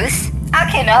goose. I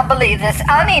cannot believe this.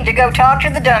 I need to go talk to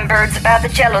the Dunbirds about the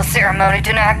Jello ceremony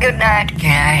tonight. Good night. Good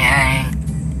night, honey.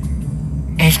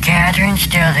 Is Catherine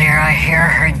still there? I hear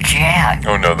her jet.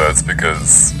 Oh no, that's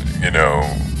because, you know,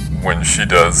 when she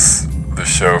does the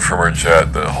show from her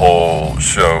jet, the whole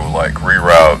show like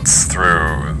reroutes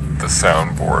through the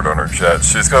soundboard on her jet.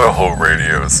 She's got a whole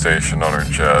radio station on her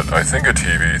jet. I think a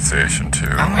TV station too.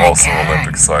 Oh also, God.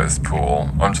 Olympic-sized pool.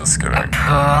 I'm just kidding. A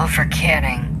pool for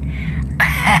kidding.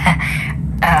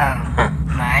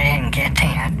 I didn't get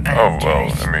that. But Oh,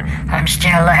 well, I mean... I'm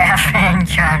still laughing,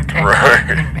 Jonathan.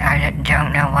 Right. I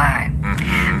don't know why.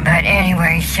 Mm-hmm. But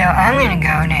anyway, so I'm going to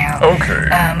go now. Okay.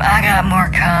 I got more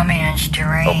comments to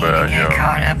read I'll bet, and get yeah.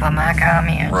 caught up on my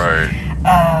comments. Right.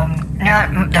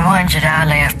 Not the ones that I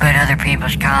left, but other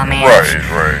people's comments.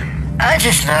 Right. I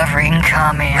just love reading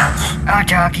comments. I'll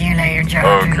talk to you later,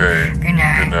 Jonathan. Okay. Good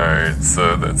night. Good night.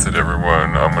 So that's it,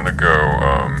 everyone. I'm gonna go,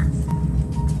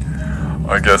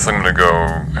 I guess I'm gonna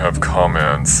go have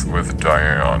comments with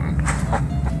Diane.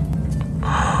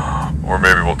 Or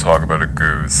maybe we'll talk about a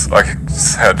goose. I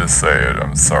just had to say it.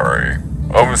 I'm sorry.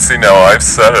 Oh, see, now I've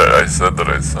said it. I said that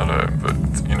I said it. But,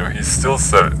 you know, he still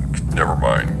said it. Never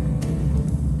mind.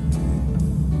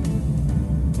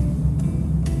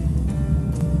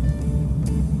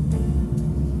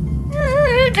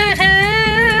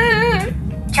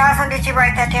 Jocelyn, did you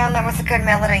write that down? That was a good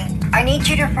melody. I need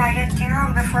you to write it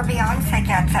down before Beyonce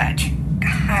gets it.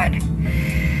 God.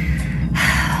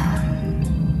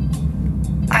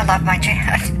 I love my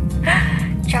jet.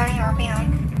 Johnny, are we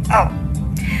on? Oh.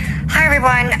 Hi,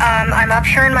 everyone. I'm up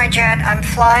here in my jet. I'm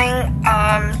flying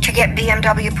to get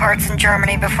BMW parts in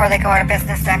Germany before they go out of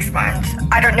business next month.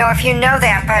 I don't know if you know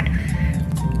that, but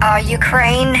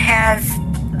Ukraine has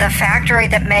the factory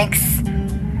that makes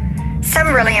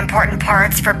some really important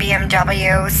parts for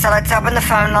BMW. So let's open the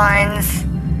phone lines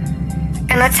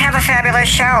and let's have a fabulous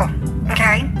show,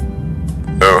 okay?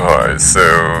 Oh, hi.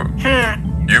 So,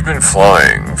 you've been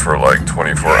flying for like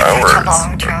 24 hours. Such a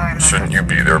long time. Shouldn't you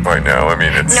be there by now? I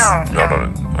mean, it's No.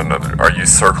 another... Are you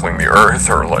circling the Earth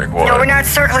or like what? No, we're not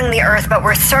circling the Earth, but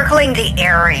we're circling the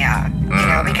area. You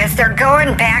know, because they're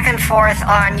going back and forth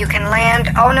on you can land.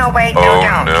 Oh, no, wait, no,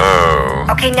 don't. No.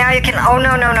 Okay, now you can. Oh,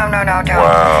 no, don't.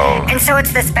 Wow. And so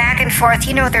it's this back and forth.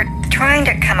 You know, they're trying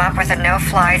to come up with a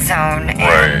no-fly zone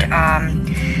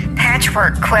and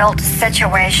patchwork quilt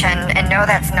situation, and no,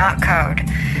 that's not code.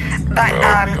 But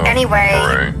anyway,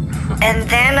 Right. and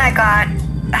then I got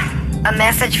a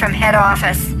message from head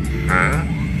office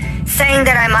saying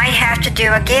that I might have to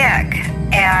do a gig,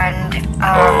 and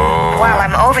while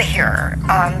I'm over here,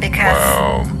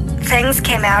 because things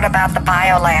came out about the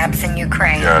biolabs in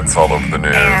Ukraine. Yeah, it's all over the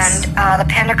news. And the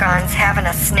Pentagon's having a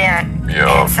snit.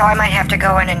 Yeah. And so I might have to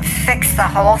go in and fix the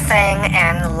whole thing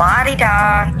and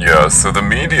la-di-da. Yeah, so the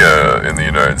media in the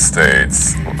United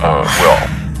States, well,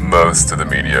 most of the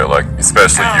media, like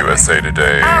especially USA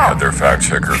Today, had their fact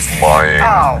checkers lying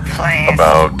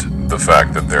about the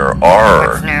fact that there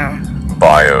are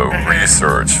bio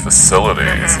research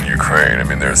facilities in Ukraine. I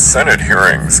mean, there's Senate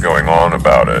hearings going on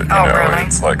about it. You know, really?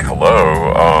 It's like,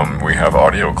 hello, we have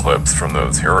audio clips from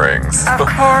those hearings. Of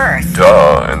course.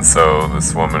 Duh. And so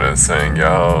this woman is saying,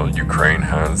 yeah, Ukraine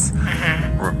has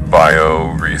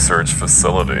bio research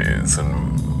facilities,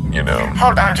 and you know.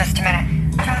 Hold on just a minute.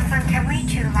 Jocelyn, can we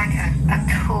do like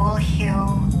a cool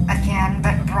hue again,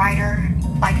 but brighter?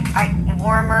 Like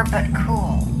warmer but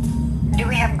cool. Do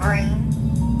we have green?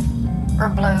 Or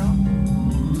blue?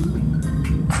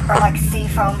 Or like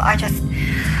seafoam?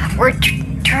 We're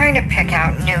trying to pick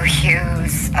out new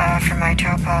hues for my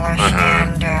toe polish,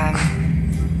 and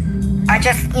I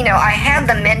just, you know, I had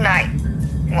the midnight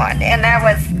one, and that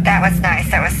was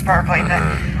nice, that was sparkly, but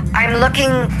I'm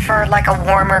looking for like a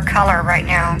warmer color right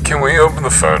now. Can we open the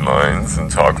phone lines and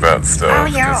talk about stuff? Oh,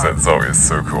 yeah. Because that's always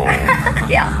so cool.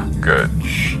 Yeah. Good.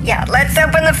 Yeah, let's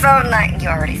open the phone line. You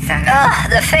already said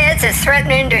it. The feds is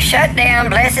threatening to shut down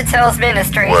Blessed Souls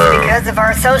Ministries because of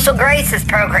our social graces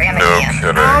program No again.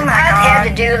 kidding. Oh my I've God. had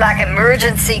to do like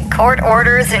emergency court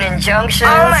orders and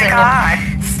injunctions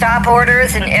and stop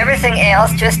orders and everything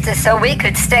else just so we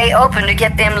could stay open to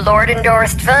get them Lord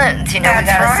endorsed funds. You know, we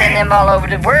gotta send them all over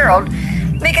the world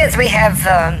because we have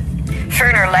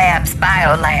Ferner Labs,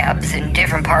 biolabs in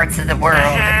different parts of the world,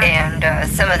 and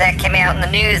some of that came out in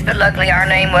the news, but luckily our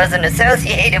name wasn't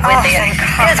associated with it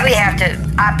because we have to.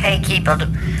 I pay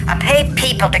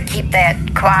people to keep that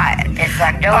quiet. It's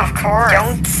like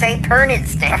don't say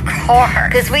Pernod's name, of course,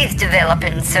 because we're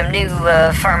developing some new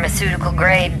pharmaceutical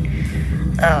grade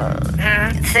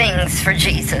things for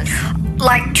Jesus.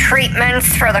 Like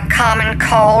treatments for the common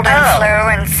cold and flu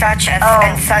and such as.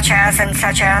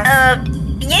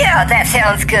 Yeah, that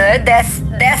sounds good. That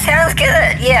sounds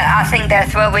good. Yeah, I think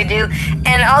that's what we do.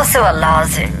 And also a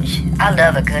lozenge. I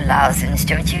love a good lozenge,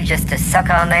 don't you? Just to suck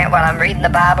on that while I'm reading the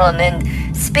Bible and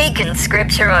then speaking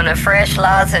scripture on a fresh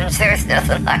lozenge. There's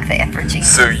nothing like that for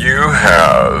Jesus. So you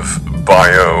have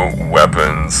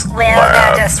bioweapons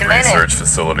labs, research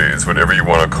facilities, whatever you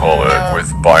want to call it,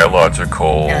 with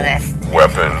biological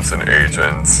weapons and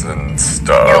agents and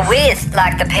stuff. No, we is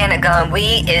like the Pentagon.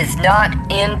 We is not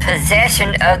in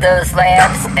possession of those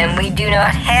labs, and we do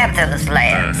not have those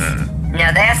labs.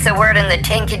 Now that's the word in the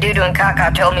Tinky Doodle and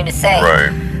Caca told me to say.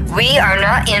 Right. We are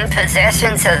not in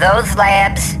possession of those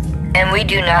labs, and we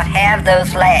do not have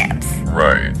those labs.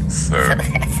 Right. So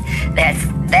that's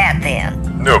that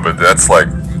then. No, but that's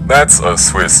a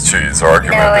Swiss cheese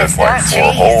argument. No, There's like 4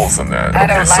 cheese. holes in that. I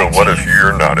Okay, don't so like what cheese. if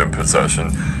you're not in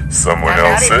possession? Someone I'm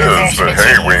else not in is, possession but of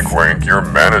hey, cheese. wink, wink, you're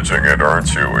managing it,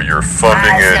 aren't you? Or you're funding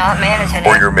I'm it, not managing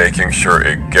or it. you're making sure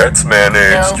it gets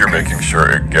managed. Nope. You're making sure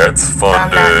it gets I'm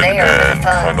funded, not there with and the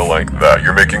funds. kind of like that.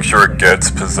 You're making sure it gets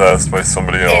possessed by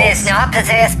somebody else. It is not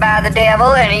possessed by the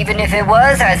devil, and even if it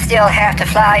was, I'd still have to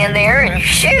fly in there and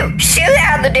shoot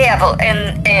out the devil,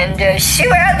 and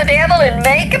shoot out the devil and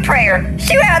make a prayer.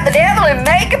 Shoot out the devil and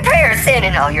make a prayer. Send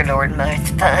in all your Lord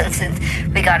mercy funds, and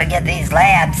we got to get these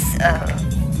labs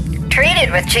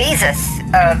treated with Jesus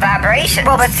vibrations.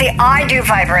 Well, but see, I do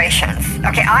vibrations.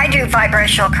 Okay, I do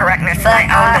vibrational correctness. But I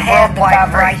own I the had the worldwide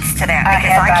vibra- rights to that I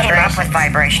because had I came up with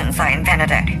vibrations. vibrations. I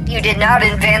invented it. You did not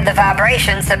invent the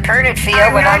vibrations that Pernod feel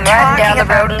I'm when not I'm riding down talking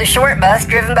the road in the short bus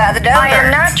driven by the Dumbbirds. I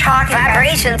am not talking about-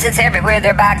 Vibrations is everywhere.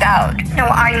 They're by God. No,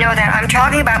 I know that. I'm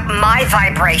talking about my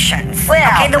vibrations. Well,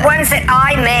 okay, the ones that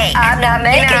I make. I'm not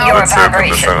making know, your Let's open the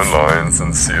vibrations. phone lines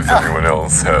and see if anyone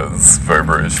else has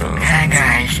vibrations. Hi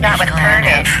guys, Not it's with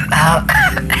Glenn.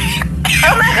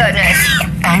 Oh my goodness.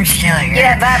 I'm still here. You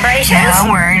have vibrations? Now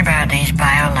I'm worried about these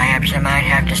biolabs. I might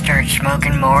have to start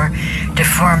smoking more to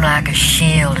form like a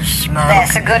shield of smoke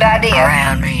That's a good idea.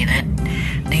 around me that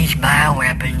these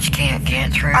bioweapons can't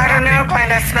get through. I don't know,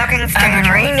 Glenda. Smoking's I've been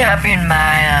dangerous. reading up in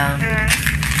my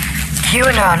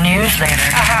QAnon newsletter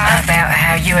about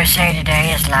how USA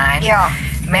Today is lying. Yeah.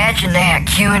 Imagine that,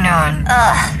 QAnon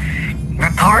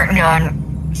reporting on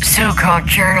so-called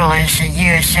journalists at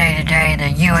USA Today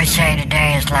that USA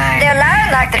Today is lying. They're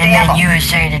lying like the And devil. then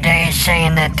USA Today is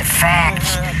saying that the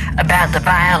facts about the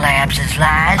biolabs is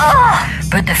lies,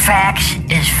 but the facts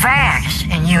is facts,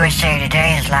 and USA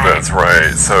Today is lying. That's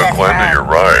right. So, That's Glenda, right. you're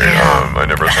right. Yeah. I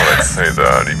never thought I'd say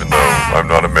that, even though I'm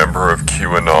not a member of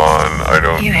QAnon. I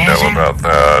don't You know isn't? about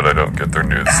that. I don't get their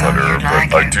newsletter. you'd like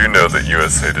but I it. do know that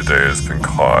USA Today has been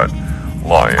caught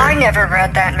lying. I never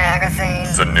read that magazine.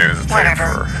 It's a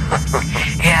newspaper.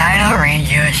 Yeah, I don't read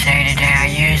USA Today. I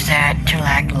use that to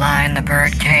line the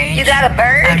bird cage. You got a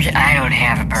bird? I don't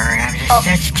have a bird.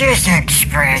 It's just an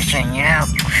expression, you know.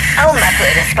 Oh my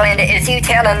goodness, Glenda, is you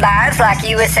telling lies like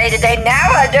USA Today?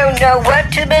 Now I don't know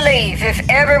what to believe. If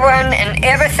everyone and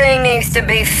everything needs to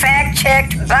be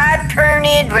fact-checked by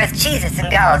Pernod with Jesus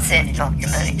and God sending all your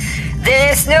money,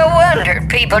 then it's no wonder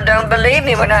people don't believe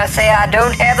me when I say I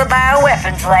don't have a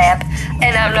bioweapons lab,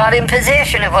 and I'm not in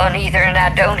possession of one either, and I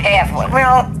don't have one.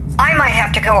 Well, I might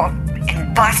have to go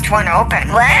and bust one open.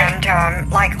 What? And,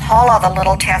 haul all the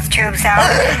little test tubes out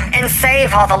and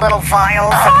save all the little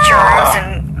vials of germs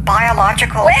and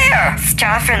biological Where?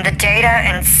 stuff and the data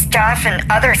and stuff and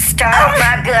other stuff. Oh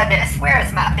my goodness, where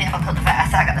is my medical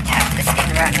device? I gotta tap this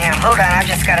in right now. Hold on, I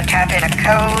just gotta tap in a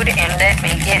code and let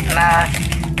me get my...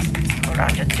 Hold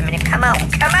on just a minute. Come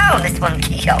on. This one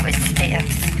key always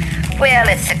stiffs. Well,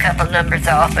 it's a couple numbers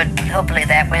off, but hopefully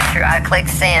that went through. I click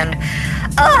send.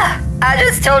 I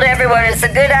just told everyone it's a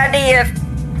good idea.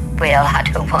 Well, I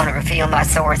don't want to reveal my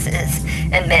sources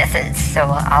and methods, so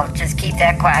I'll just keep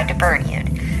that quiet to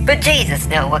Pernod. But Jesus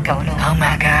knows what's going on. Oh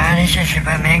my God, this is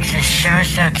what makes this show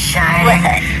so exciting.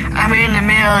 What? I'm in the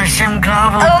middle of some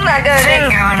global Oh my goodness. thing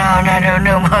going on. I don't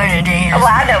know what it is. Oh,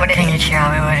 I know what it Can you is.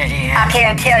 tell me what it is? I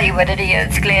can't tell you what it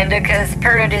is, Glenda, because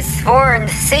Pernod has sworn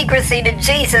secrecy to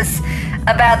Jesus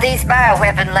about these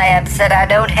bioweapon labs that I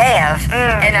don't have,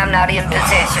 and I'm not in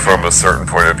possession. From a certain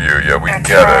point of view, yeah, we That's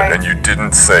get right. it. And you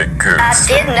didn't say goose I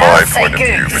did from not my say point of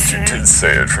view, goose. but you did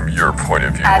say it from your point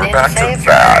of view. I We're didn't back say to it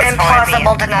from that. your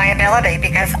Implausible deniability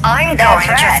because I'm That's going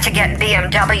right. just to get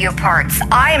BMW parts.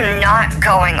 I'm not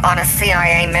going on a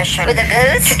CIA mission With a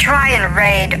goose? to try and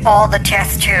raid all the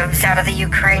test tubes out of the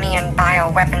Ukrainian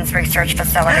bioweapons research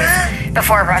facilities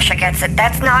before Russia gets it.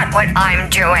 That's not what I'm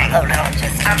doing. Hold on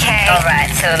just a minute. Okay. All right,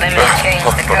 so let me change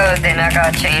the code, then I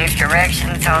gotta change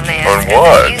directions on this. On 'Cause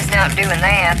what? If he's not doing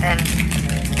that, then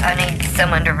I need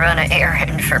someone to run an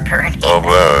errand for Pernod. All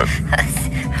that.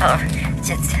 Or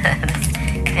just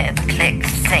click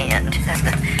send.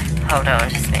 Hold on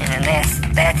just a minute.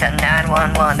 That's a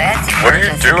 911. That's What are you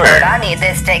emergency doing? code. I need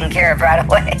this taken care of right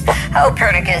away. Hope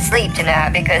Perna can sleep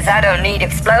tonight because I don't need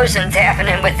explosions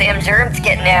happening with them germs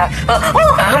getting out.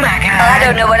 Oh my God. I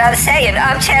don't know what I'm saying.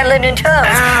 I'm channeling in tongues.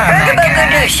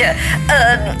 Gadusha.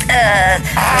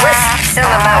 What's some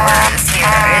of my words here?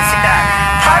 It's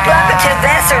Potlaka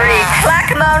Vessery,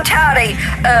 Clackamontati,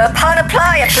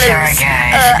 Panaplaya Sorry, Flutes,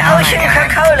 guys. Oh my Ocean God.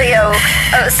 Crocolio,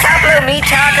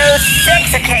 Saplomitako,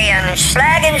 Sexacan,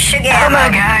 Schlagen Oh Shagama. my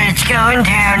God, it's going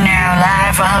down now,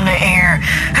 live on the air.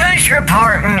 Who's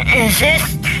reporting? Is this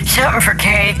something for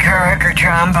Katie Couric or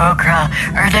Trombo Crawl?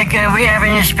 Are they going to be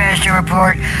having a special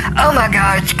report? Oh my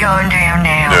God, it's going down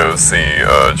now. No, see,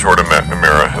 Jordan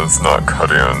McNamara has not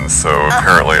cut in, so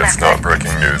apparently it's not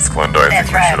breaking news, Glenda. I That's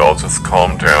think we right. should all just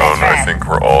calm down. That's right. I think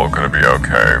we're all going to be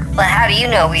okay. Well, how do you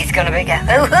know he's going to be?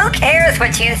 Who cares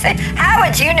what you say? How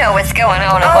would you know what's going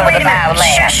on in Oh, one of wait the a minute.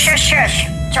 biolabs? Shush.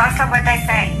 Jocelyn, what'd they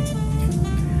say?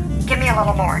 Give me a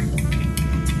little more.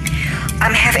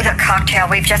 I'm having a cocktail.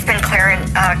 We've just been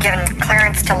given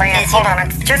clearance to land. Hold on,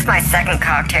 it's just my second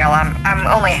cocktail. I'm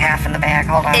only half in the bag.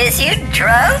 Hold on. Is you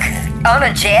drunk on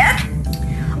a jet?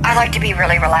 I like to be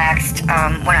really relaxed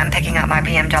when I'm picking up my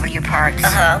BMW parts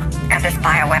at this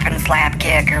bioweapons lab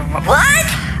gig or What?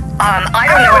 I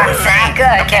don't know what I'm saying.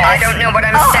 Good, Okay, I don't know what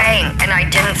I'm Oh. saying, and I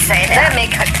didn't say that. Let me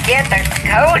get the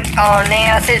coat on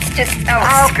now. It's just,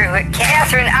 screw it.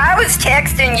 Catherine, I was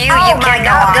texting you. Oh, You my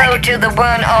cannot God. go to the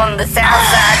one on the south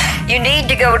side. You need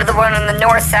to go to the one on the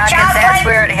north side because that's Jocelyn?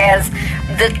 where it has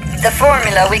the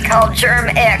formula we call Germ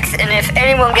X. And if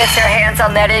anyone gets their hands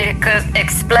on that, it could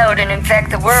explode and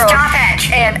infect the world. Stop it.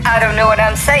 And I don't know what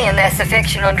I'm saying. That's a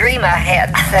fictional dream I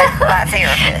had, said my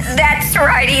therapist. That's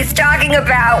right. He's talking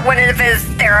about one of his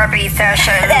therapy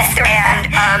sessions. That's right.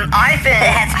 And I've been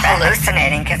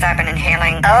hallucinating because I've been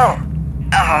inhaling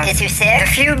Is you sick? the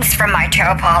fumes from my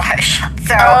toe polish.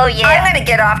 So Oh, yeah. I'm going to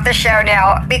get off the show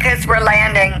now because we're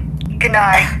landing. Good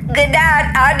night. Good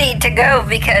night. I need to go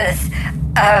because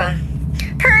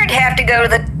Purr'd have to go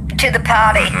to the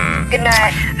potty. Good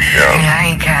night. Good Yeah.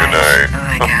 night, guys. Good night. Oh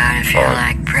my God, I feel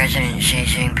like President Xi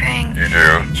Jinping. You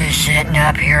do? Just sitting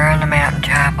up here on the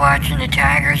mountaintop watching the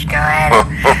tigers go at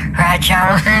it. Right,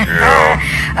 Jonathan? Yeah.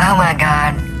 Oh my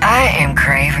God, I am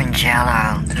craving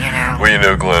Jell-O, you know. Well, you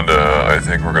know, Glenda, I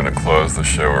think we're going to close the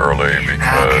show early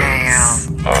because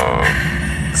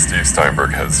Steve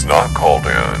Steinberg has not called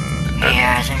in He and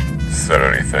hasn't. said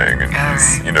anything, and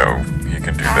he's, Alright. you know, he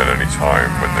can do that anytime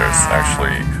when there's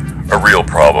actually a real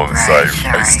problem. So Right,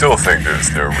 I sorry. still think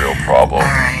there's no real problem.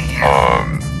 Alright,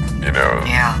 yeah. You know,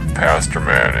 Yeah. Pastor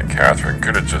Man and Catherine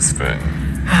could have just been,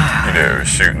 you know,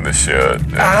 shooting the shit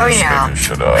and Oh, just yeah. making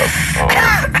shit up.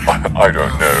 I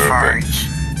don't know, but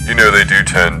Farts. you know, they do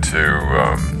tend to,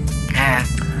 Yeah.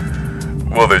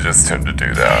 well, they just tend to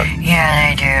do that. Yeah,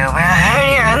 they do. Well,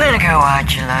 honey, I'm gonna go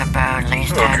watch a Love Boat. At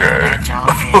least I know Okay. that's all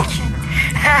fiction.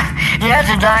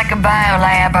 Nothing like a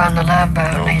biolab on the Love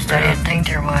Boat. At least I Okay. didn't think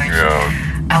there was. Yeah,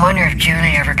 I wonder if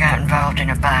Julie ever got involved in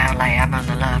a biolab on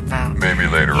the Love Boat. maybe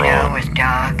later You know, on. with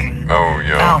Doc and... Oh,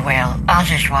 yeah. Oh, well, I'll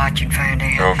just watch and find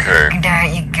out. Okay. Good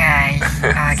night, you guys.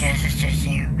 Oh, I guess it's just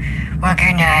you. Well,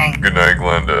 good night. Good night,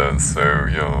 Glenda. So,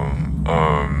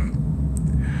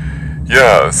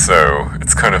 yeah, so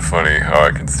it's kind of funny how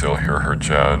I can still hear her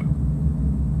chat.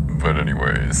 But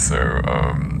anyway, so,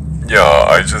 yeah,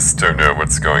 I just don't know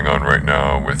what's going on right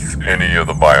now with any of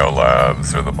the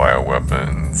biolabs or the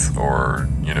bioweapons or,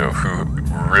 you know, who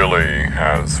really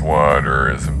has what or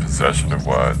is in possession of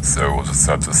what. So we'll just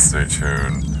have to stay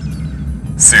tuned,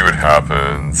 see what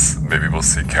happens. Maybe we'll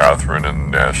see Catherine in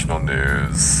national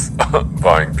news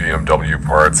buying BMW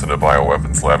parts in a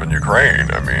bioweapons lab in Ukraine.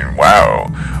 I mean, wow.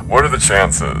 What are the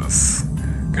chances?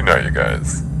 Good night, you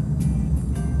guys.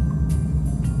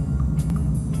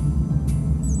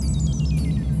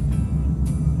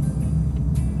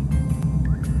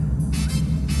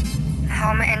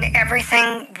 And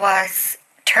everything was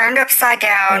turned upside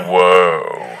down.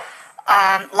 Whoa.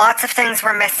 Lots of things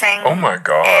were missing. Oh my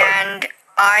God. And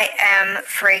I am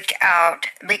freaked out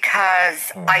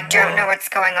because I don't know what's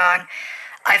going on.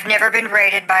 I've never been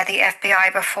raided by the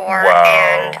FBI before, Wow.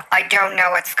 and I don't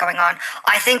know what's going on.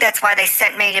 I think that's why they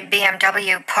sent me to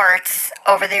BMW parts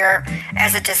over there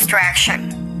as a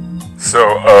distraction. So,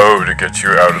 to get you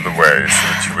out of the way so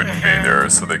that you wouldn't be there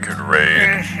so they could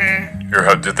raid your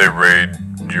house. Did they raid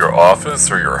your office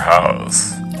or your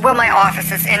house? Well, my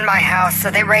office is in my house, so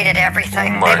they raided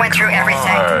everything. Oh my They went through God.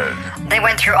 everything. They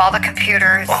went through all the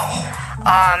computers.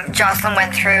 Jocelyn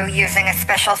went through using a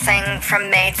special thing from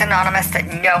Maids Anonymous that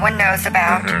no one knows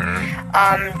about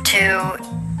to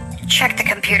check the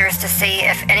computers to see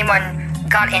if anyone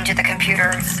got into the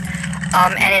computers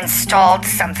and installed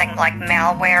something like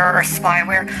malware or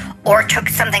spyware, or took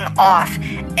something off.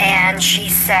 And she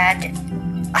said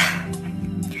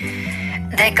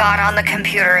they got on the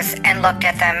computers and looked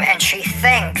at them, and she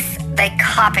thinks they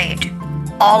copied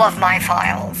all of my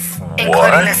files,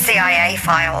 including the CIA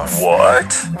files.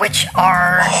 What? Which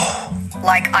are,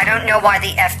 like, I don't know why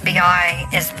the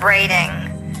FBI is raiding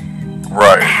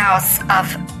the house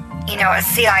of, you know, a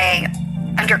CIA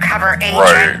undercover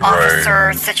agent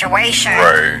officer situation.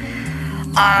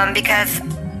 Right. Because,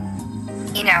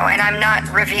 you know, and I'm not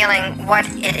revealing what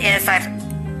it is I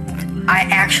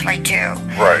actually do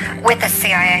with the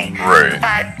CIA. Right.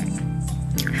 But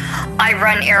I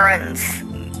run errands.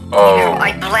 Oh. You know,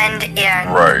 I blend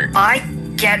in. Right. I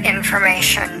get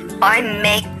information. I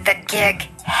make the gig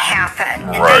happen.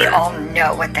 And Right. they all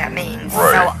know what that means.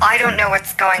 Right. So I don't know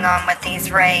what's going on with these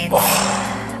raids.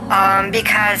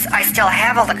 Because I still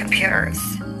have all the computers.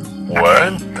 What?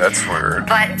 Okay? That's weird.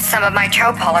 But some of my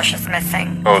toe polish is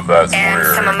missing. Oh, that's and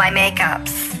weird. some of my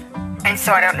makeups. And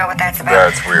so I don't know what that's about.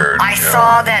 That's weird. I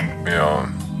saw that, Yeah.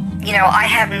 you know, I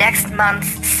have next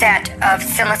month's set of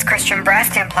Sinless Christian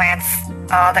breast implants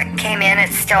that came in.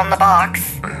 It's still in the box.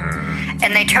 Mm-hmm.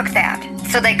 And they took that.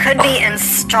 So they could be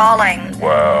installing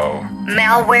Wow.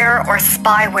 malware or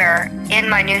spyware in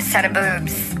my new set of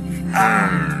boobs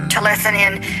to listen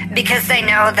in, because they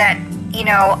know that, you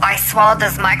know, I swallowed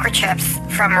those microchips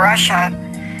from Russia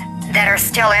that are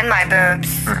still in my boobs.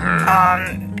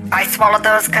 I swallowed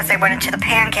those because they went into the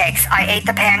pancakes. I ate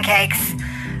the pancakes.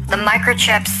 The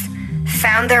microchips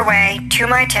found their way to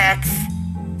my tits,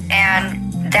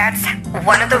 and that's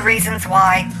one of the reasons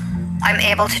why I'm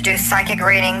able to do psychic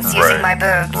readings using my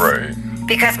boobs. Right.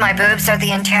 Because my boobs are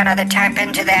the antenna that tap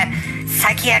into that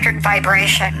psychiatric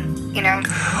vibration, you know.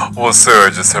 Well, so I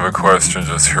just have a question,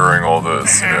 just hearing all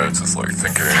this, you know, just like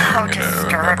thinking, So you know, in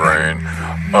my disturbing.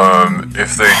 brain.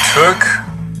 If they took,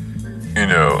 you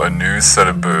know, a new set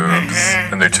of boobs,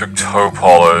 and they took toe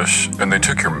polish, and they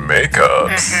took your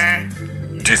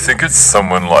makeups, do you think it's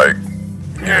someone like,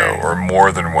 you know, or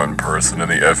more than one person in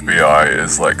the FBI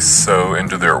is like so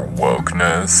into their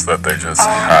wokeness that they just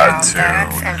had to,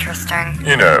 That's interesting.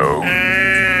 you know,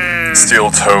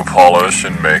 steal toe polish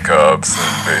and makeups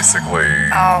and basically,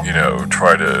 you know,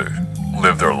 try to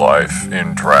live their life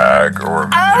in drag, or you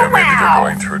know, maybe they're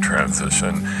going through a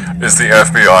transition. Is the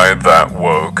FBI that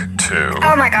woke too?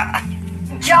 Oh my god.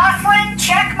 Jocelyn,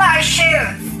 check my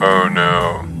shoes. Oh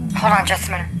no. Hold on just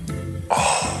a minute.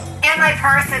 And my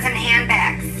purses and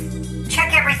handbags.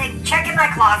 Check everything. Check in my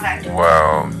closet.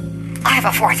 Wow. I have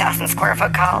a 4,000 square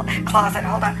foot closet.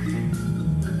 Hold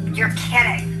on. You're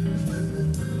kidding.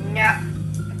 No.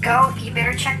 Go. You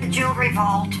better check the jewelry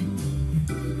vault.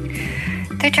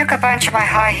 They took a bunch of my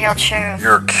high-heeled shoes.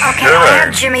 You're kidding. Okay, I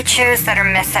have Jimmy Choos that are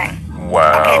missing.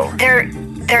 Wow. Okay,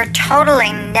 they're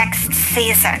totally next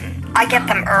season. I get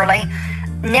them early.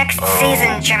 Next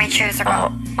season, Jimmy Choos are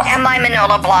gone. And my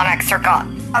Manolo Blahniks are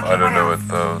gone. Okay, I don't know what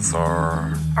those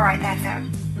are. All right, that's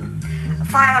it.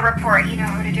 File a report. You know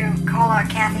who to do. Call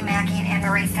Kathy Mackey and Anne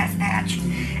Marie Dispatch.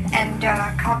 And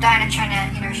call Dinah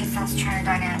Chinette. You know, she sells China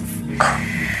Dinettes.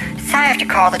 So I have to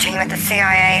call the team at the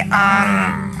CIA.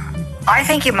 I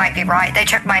think you might be right. They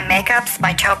took my makeups,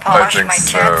 my toe polish, my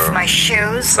tits, my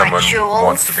shoes, my jewels.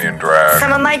 Wants to be in drag.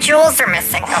 Some of my jewels are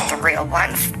missing, not the real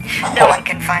ones. No one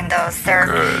can find those.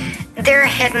 They're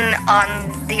hidden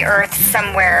on the earth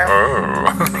somewhere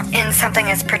in something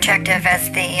as protective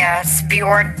as the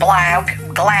Spjord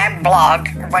Glad Blog,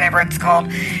 or whatever it's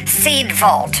called, Seed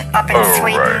Vault up in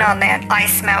Sweden on that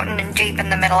ice mountain and deep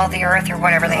in the middle of the earth, or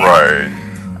whatever they are.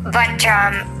 But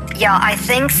yeah, I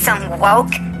think some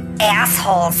woke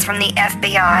assholes from the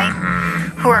FBI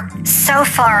who are so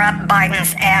far up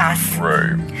Biden's ass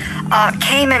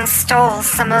came and stole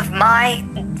some of my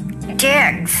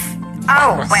digs.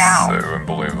 Oh, wow. So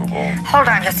unbelievable. Hold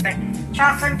on just a minute.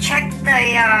 Jocelyn, check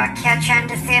the kitchen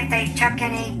to see if they took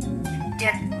any...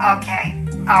 Okay.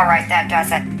 All right, that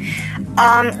does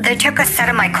it. They took a set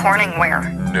of my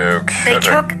Corningware. No kidding. They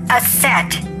took a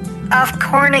set of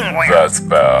Corningware. That's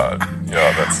bad.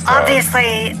 Yeah, that's bad.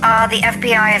 Obviously, the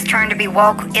FBI is trying to be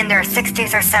woke in their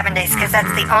 60s or 70s, because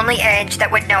that's the only age that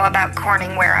would know about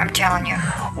Corningware, I'm telling you.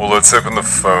 Well, let's open the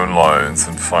phone lines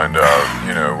and find out,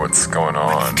 you know, what's going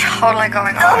on. Totally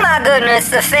going on. Oh my goodness,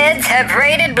 the feds have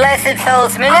raided Blessed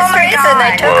Souls Ministries and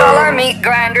they took all our meat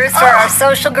grinders for our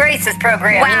Social Graces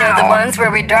program. You know, the ones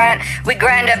where we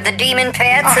grind up the demon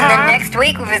pets and then next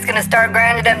week we was going to start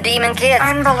grinding up demon kids.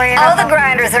 Unbelievable. All the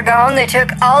grinders are gone. They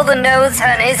took all the nose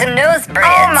honeys and nose breads.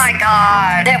 Oh my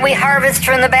God. That we harvest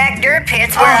from the back dirt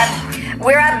pits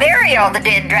where I bury all the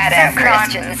dead, dried out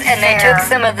Christians. And they took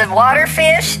some of the water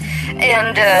fish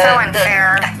and so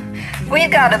unfair.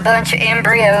 We've got a bunch of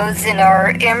embryos in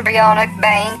our embryonic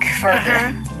bank for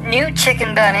the new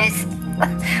chicken bunnies.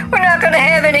 We're not going to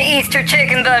have any Easter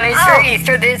chicken bunnies for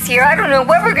Easter this year. I don't know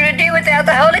what we're going to do without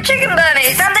the holy chicken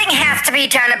bunnies. Something has to be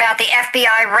done about the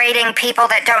FBI raiding people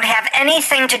that don't have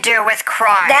anything to do with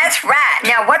crime. That's right.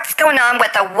 Now, what's going on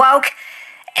with the woke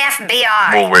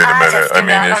FBI? Well, wait a minute. I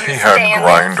mean, if he had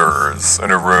grinders in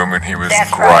a room and he was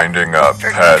grinding up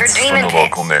pets from the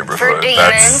local neighborhood,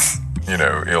 that's,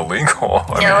 illegal.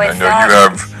 I know you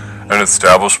have an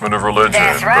establishment of religion,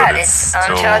 but it's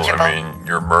still,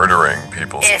 you're murdering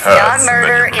people's pets. It's not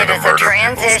murder, and then it is a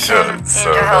transition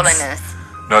into holiness.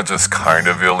 Not just kind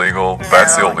of illegal,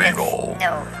 that's illegal.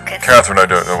 No, Catherine, I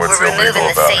don't know what's illegal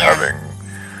about having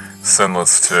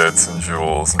sinless tits and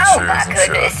jewels and shoes and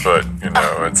shit, but,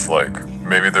 it's like,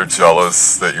 maybe they're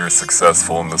jealous that you're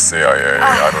successful in the CIA,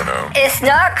 I don't know. It's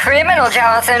not criminal,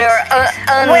 Jonathan, or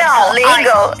illegal.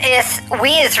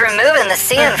 We is removing the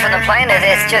sin from the planet.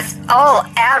 It's just all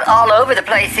over the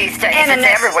place these days. It's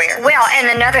everywhere. Well, and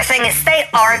another thing is they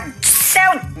are so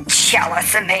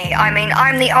jealous of me. I mean,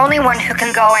 I'm the only one who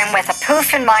can go in with a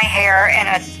poof in my hair and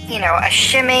a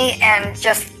shimmy and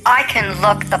just, I can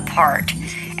look the part.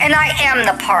 And I am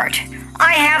the part.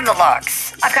 I have the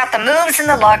looks. I've got the moves and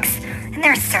the looks. And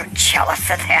they're so jealous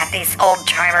of that, these old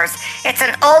timers. It's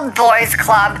an old boys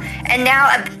club, and now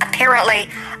apparently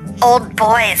old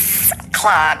boys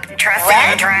club dressing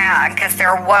in drag because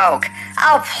they're woke.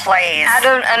 Oh, please. I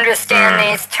don't understand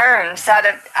these terms.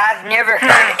 I've never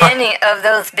heard any of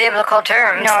those biblical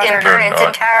terms in Brent's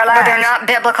entire life. But they're not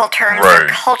biblical terms, they're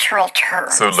cultural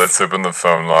terms. So let's open the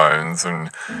phone lines and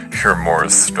hear more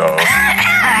stuff.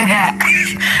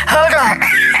 Hold on.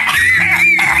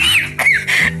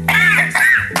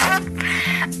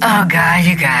 Oh, God,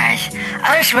 you guys.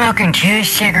 I'm smoking 2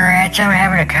 cigarettes. I'm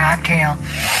having a cocktail.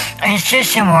 It's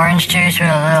just some orange juice with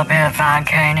a little bit of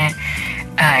vodka in it.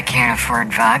 I can't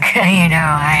afford vodka, I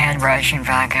had Russian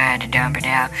vodka, I had to dump it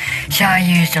out. So I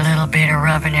used a little bit of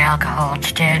rubbing alcohol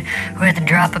instead with a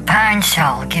drop of pine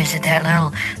salt. Gives it that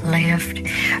little lift.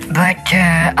 But,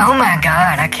 oh my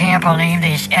God, I can't believe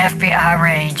these FBI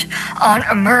raids on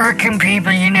American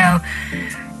people, you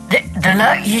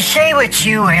say what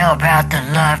you will about the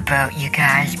Love Boat, you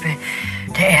guys, but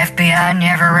the FBI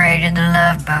never raided the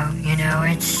Love Boat,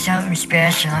 it's something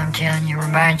special, I'm telling you.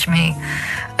 Reminds me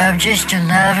of just a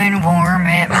loving, warm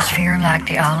atmosphere like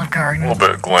the Olive Garden. Well,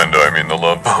 but Glenda, the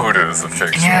Love Boat is a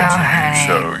fictional TV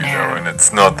show, and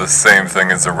it's not the same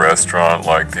thing as a restaurant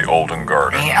like the Olden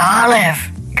Garden. The Olive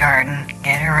Garden,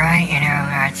 get it right,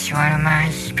 that's one of my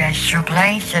special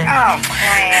places. Oh,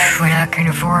 please. When I can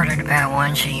afford it about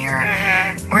once a year.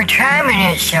 We're timing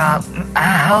it, so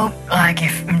I hope,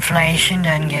 if inflation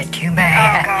doesn't get too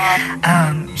bad. Oh,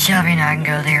 God. Sylvia and I can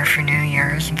go there for New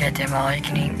Year's and get them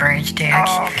all-you-can-eat breadsticks.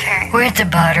 Oh, okay. With the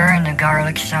butter and the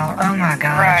garlic salt. Oh, my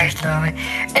God, I just love it.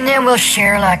 And then we'll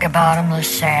share, a bottomless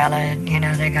salad.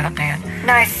 They got that.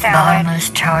 Nice salad. Bottomless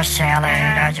toast salad.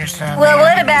 I just love Well, that.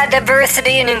 what about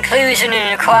diversity and inclusion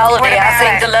and equality? I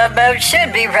think the Love Boat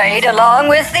should be raided along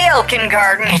with the Oaken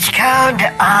Garden. It's called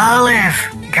the Olive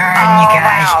Garden, you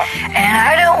guys. Wow. And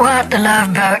I don't want the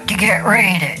Love Boat to get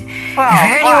raided. Well, if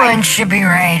anyone should be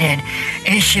raided,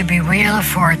 it should be Wheel of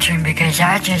Fortune, because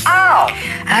I don't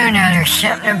know, there's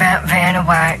something about Vanna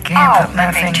White. Can't put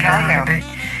my finger on her, but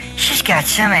she's got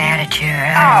some attitude.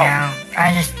 I don't know.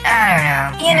 I don't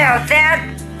know. That,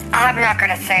 I'm not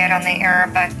going to say it on the air,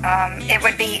 but it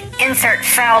would be insert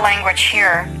foul language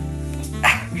here.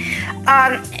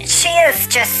 She is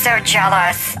just so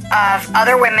jealous of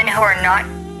other women who are not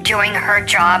doing her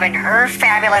job in her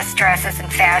fabulous dresses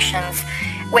and fashions,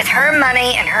 with her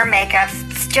money and her makeup,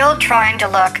 still trying to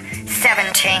look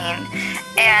 17.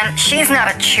 And she's not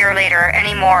a cheerleader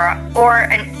anymore, or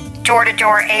a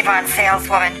door-to-door Avon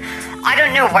saleswoman. I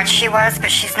don't know what she was, but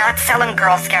she's not selling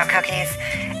Girl Scout cookies.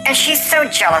 And she's so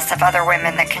jealous of other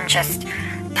women that can just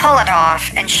pull it off,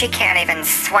 and she can't even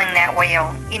swing that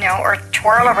wheel, or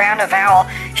twirl around a vowel.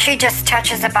 She just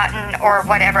touches a button or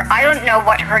whatever. I don't know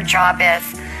what her job is,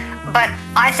 but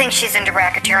I think she's into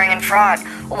racketeering and fraud.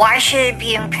 Why is she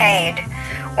being paid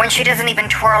when she doesn't even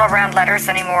twirl around letters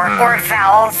anymore, or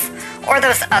vowels, or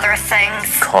those other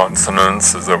things?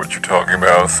 Consonants, is that what you're talking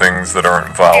about? Things that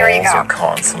aren't vowels or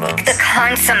consonants? The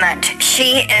consummate.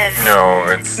 She is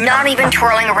it's not even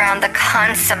twirling around the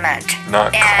consummate.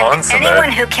 Not and consummate.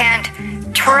 Anyone who can't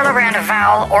twirl around a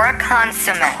vowel or a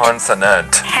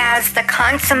consonant has the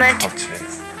consummate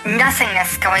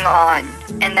nothingness going on.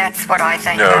 And that's what I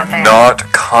think about that. Not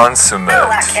consummate...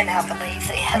 Oh, I cannot believe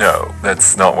this. No,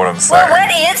 that's not what I'm saying. Well, what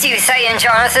is you saying,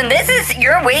 Jonathan? This is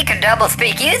your week of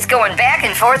doublespeak. You's going back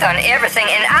and forth on everything,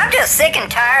 and I'm just sick and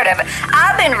tired of it.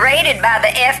 I've been raided by the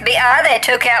FBI. They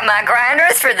took out my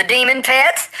grinders for the demon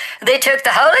pets. They took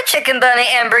the Holy Chicken Bunny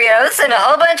embryos and a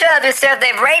whole bunch of other stuff.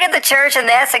 They've raided the church, and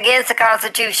that's against the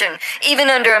Constitution, even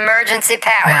under emergency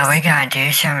powers. Well, we gotta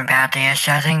do something about this.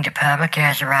 I think the public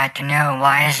has a right to know.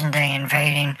 Why isn't they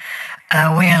invading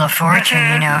Wheel of Fortune,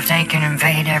 you know, if they can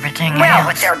invade everything well, else?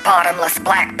 with their bottomless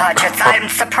black budgets, I'm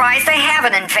surprised they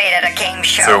haven't invaded a game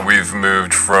show. So we've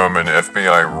moved from an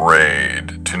FBI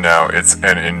raid to now it's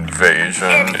an invasion,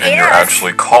 and you're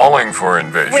actually calling for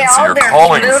invasion. Well, so you're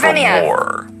calling for in.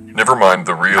 war. Never mind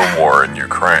the real war in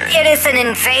Ukraine. It is an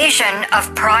invasion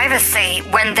of privacy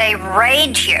when they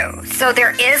raid you. So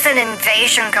there is an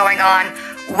invasion going on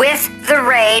with the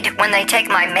raid when they take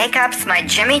my makeups, my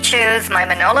Jimmy Choos, my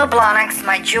Manolo Blahniks,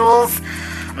 my jewels,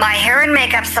 my hair and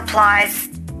makeup supplies.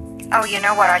 Oh, you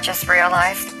know what I just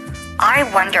realized?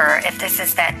 I wonder if this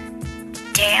is that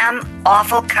damn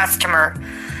awful customer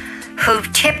who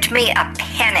tipped me a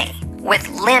penny with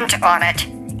lint on it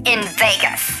in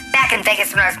Vegas. Back in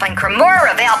Vegas when I was playing Cremora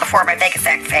Revel before my Vegas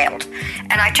act failed.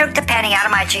 And I took the penny out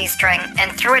of my G-string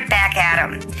and threw it back at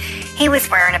him. He was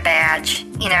wearing a badge.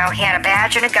 You know, he had a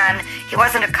badge and a gun. He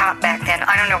wasn't a cop back then.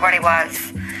 I don't know what he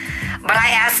was. But I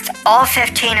asked all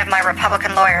 15 of my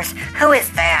Republican lawyers, who is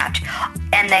that?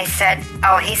 And they said,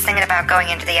 oh, he's thinking about going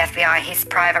into the FBI. He's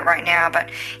private right now, but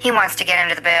he wants to get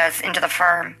into the biz, into the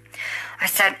firm. I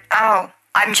said, oh,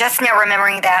 I'm just now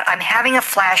remembering that. I'm having a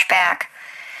flashback.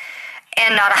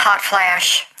 And not a hot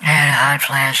flash. I had a hot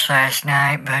flash last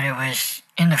night, but it was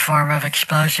in the form of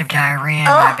explosive diarrhea in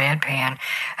my bedpan.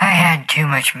 I had too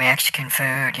much Mexican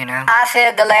food, you know. I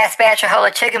fed the last batch of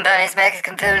Holy Chicken Bunnies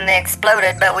Mexican food and they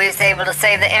exploded, but we was able to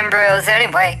save the embryos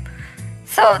anyway.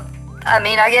 So, I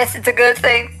mean, I guess it's a good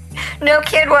thing. No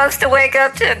kid wants to wake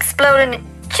up to exploding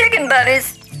chicken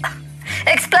bunnies.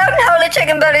 Exploding Holy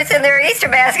Chicken Bunnies in their Easter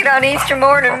basket on Easter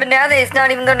morning, but now they're not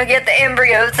even going to get the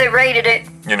embryos. They raided it.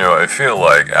 You know, I feel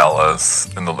like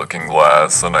Alice in the Looking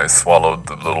Glass, and I swallowed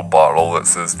the little bottle that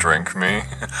says "Drink Me."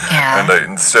 Yeah. And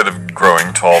instead of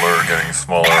growing taller or getting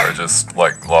smaller, I just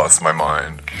lost my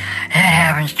mind. That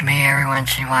happens to me every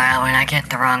once in a while when I get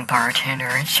the wrong bartender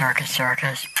at Circus.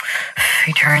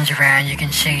 He turns around, you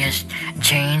can see his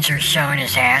jeans are showing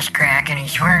his ass crack, and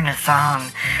he's wearing a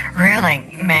thong. Really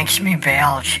makes me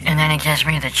belch, and then he gives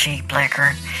me the cheap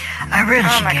liquor. I really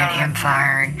should get him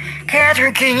fired.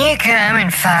 Catherine, can you come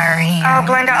and fire him? Oh,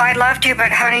 Glenda, I'd love to,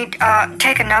 but honey,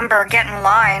 take a number, get in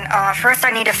line. First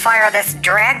I need to fire this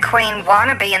drag queen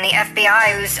wannabe in the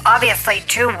FBI who's obviously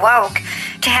too woke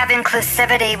to have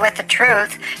inclusivity with the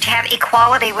truth, to have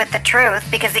equality with the truth,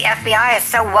 because the FBI is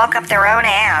so woke up their own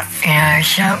ass. You know, there's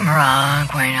something wrong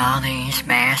when all these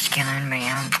masculine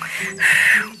men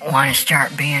want to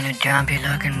start being a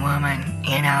dumpy-looking woman.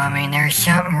 You know, I mean, there's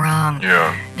something wrong.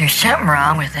 Yeah. There's something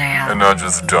wrong with that. And not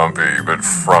just dumpy, but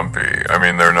frumpy. I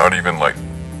mean, they're not even,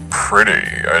 pretty.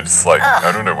 It's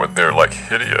I don't know what they're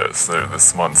hideous. They're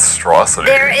this monstrosity.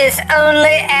 There is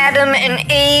only Adam and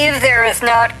Eve. There is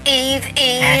not Eve.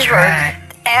 That's right.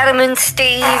 Adam and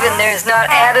Steve, and there's not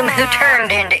Adam who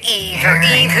turned into Eve, or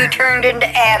Eve who turned into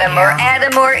Adam, or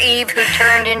Adam or Eve who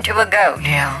turned into a goat.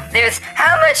 Yeah. There's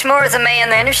how much more is a man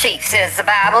than a sheep, says the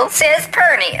Bible, says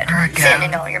Pernian. Send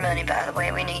in all your money, by the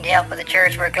way. We need help with the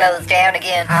church. We're closed down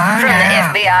again from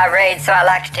the FBI raid, so I'd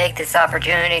like to take this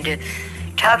opportunity to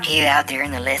talk to you out there in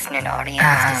the listening audience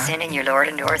to send in your Lord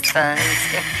endorsed funds,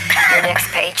 your next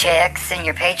paychecks, and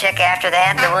your paycheck after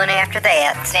that, and the one after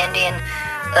that. Send in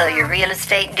your real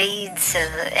estate deeds,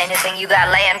 anything you got,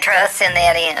 land trusts in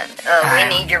that end.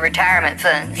 We need your retirement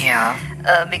funds. Yeah.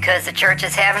 Because the church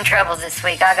is having trouble this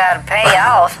week. I got to pay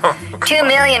off $2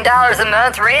 million a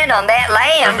month rent on that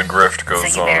land. And the grift goes on.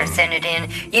 So you better send it in.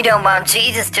 You don't want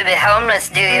Jesus to be homeless,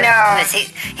 do you? No.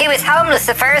 He was homeless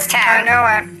the first time. I know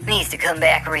it. He needs to come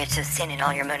back rich, so send in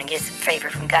all your money and get some favor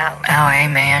from God. Oh,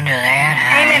 amen to that,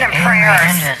 honey. Amen and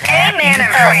prayers. Amen and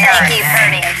prayers. Thank you,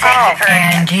 Fernie. Thank you, Fernie.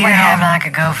 And do you have a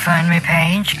GoFundMe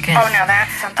page? Oh, no,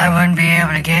 that's something. I wouldn't be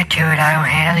able to get to it. I don't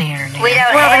have the internet. We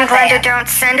don't Well, then, have Glenda, that. don't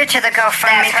send it to the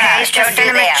GoFundMe That's right. page. Just Don't send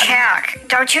do them a that. check.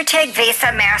 Don't you take Visa,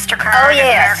 MasterCard, Oh,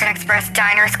 yes. American Express,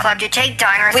 Diners Club? Do you take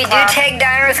Diners We do Club? take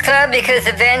Diners Club because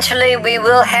eventually we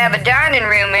will have a dining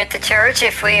room at the church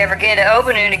if we ever get to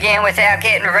open it again without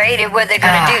getting raided. What they're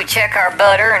going to do, check our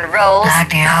butter and rolls.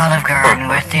 Like the Olive Garden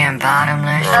with them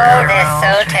bottomless Oh, that's rolls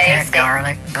so with that tasty.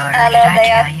 garlic butter. I Did love I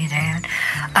that. tell you that?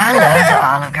 I love the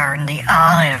Olive Garden. The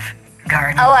Olive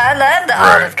Garden. Oh, I love the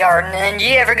Right. Olive Garden. And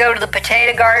you ever go to the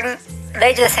Potato Garden?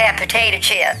 they just have potato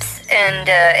chips, and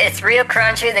it's real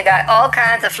crunchy. They got all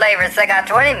kinds of flavors. They got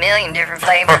 20 million different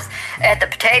flavors at the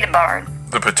Potato Barn.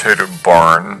 The Potato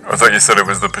Barn? I thought you said it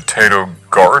was the Potato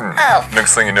Garden. Oh.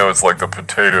 Next thing you know, it's like the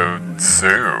Potato Zoo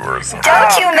or something.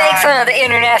 Don't you make fun of the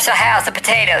International House of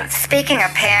Potatoes. Speaking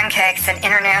of pancakes and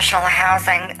international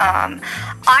housing,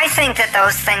 I think that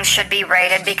those things should be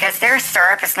rated because their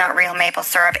syrup is not real maple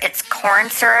syrup. It's corn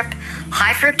syrup,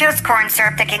 high fructose corn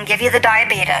syrup that can give you the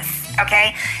diabetes,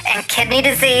 okay? And kidney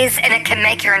disease, and it can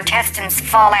make your intestines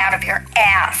fall out of your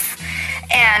ass.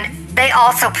 And they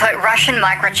also put Russian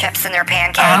microchips in their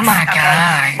pancakes. Oh, my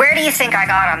God. Where do you think I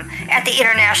got them? At the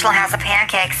International House of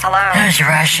Pancakes. Hello. Those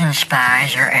Russian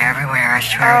spies are everywhere. I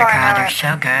swear to God, they're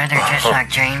so good. They're just like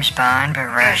James Bond, but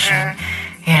Russian.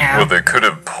 You know? Well, they could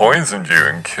have poisoned you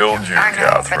and killed you,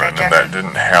 Catherine, and that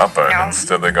didn't happen. No.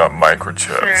 Instead, they got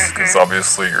microchips, because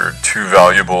obviously you're too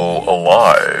valuable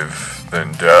alive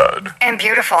than dead. And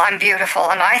beautiful. I'm beautiful.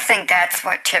 And I think that's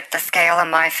what tipped the scale in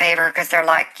my favor, because they're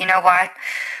like, you know what?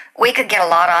 We could get a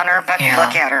lot on her, but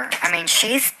look at her. I mean,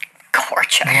 she's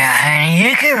gorgeous. Yeah, honey,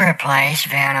 you could replace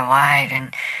Vanna White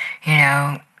and, you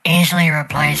know, easily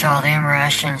replace all them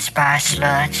Russian spy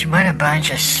sluts. What a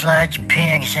bunch of sludge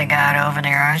pigs they got over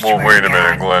there, I swear. Well, wait a to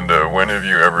God. minute, Glenda. When have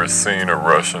you ever seen a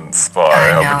Russian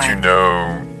spy? How would you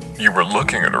know you were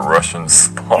looking at a Russian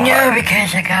spy? No,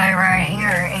 because I got it right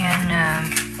here in,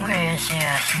 what is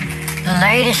this? The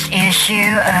latest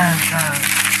issue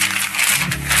of,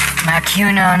 my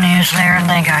QAnon newsletter.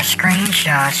 They got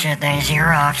screenshots that they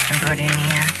Xeroxed and put in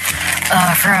here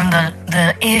from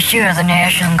the issue of the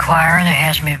National Enquirer that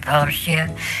hasn't been published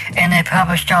yet. And they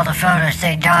published all the photos.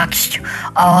 They doxed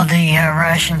all the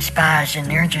Russian spies, and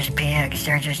they're just pigs.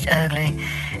 They're just ugly.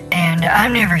 And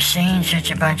I've never seen such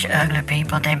a bunch of ugly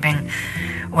people.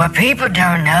 What people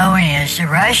don't know is the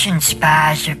Russian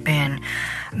spies have been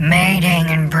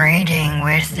mating and breeding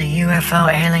with the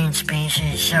UFO alien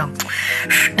species, so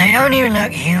they don't even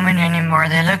look human anymore.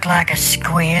 They look like a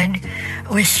squid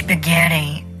with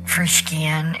spaghetti for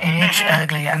skin, and it's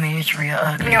ugly. I mean, it's real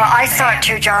ugly. You know, I saw it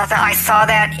too, Jonathan. I saw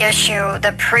that issue,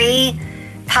 the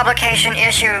pre-publication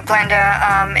issue,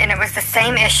 Glenda, and it was the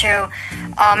same issue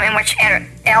in which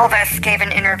Elvis gave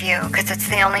an interview, because it's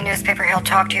the only newspaper he'll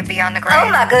talk to you beyond the grave. Oh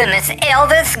my goodness,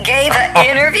 Elvis gave an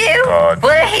interview? God.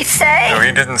 What did he say? No,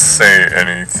 he didn't say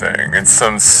anything. It's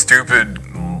some stupid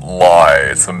lie.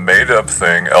 It's a made-up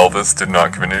thing. Elvis did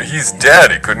not give an interview. He's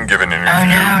dead. He couldn't give an interview.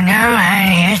 Oh, no,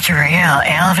 honey, it's real.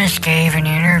 Elvis gave an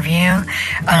interview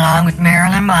along with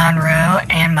Marilyn Monroe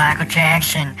and Michael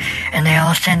Jackson, and they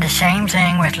all said the same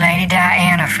thing with Lady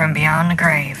Diana from Beyond the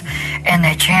Grave. And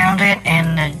they channeled it,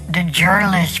 and the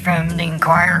journalist from the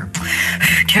Enquirer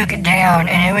took it down,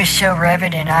 and it was so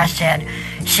riveting. I said,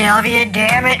 Sylvia,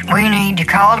 damn it, we need to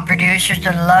call the producers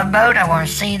to the Love Boat. I want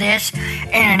to see this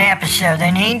in an episode.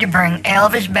 They need to bring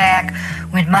Elvis back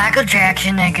with Michael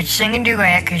Jackson. They could sing a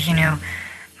duet, because, you know,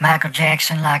 Michael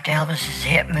Jackson liked Elvis's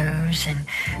hip moves, and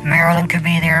Marilyn could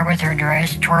be there with her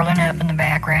dress twirling up in the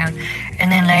background.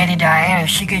 And then Lady Diana,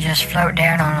 she could just float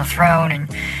down on a throne and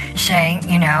say,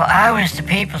 you know, I was the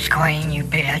people's queen, you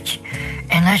bitch.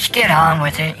 And let's get on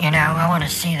with it, you know. I want to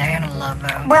see that in a Love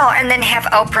Boat. Well, and then have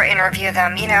Oprah interview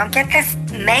them, you know. Get this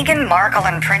Meghan Markle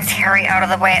and Prince Harry out of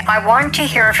the way. I want to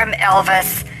hear from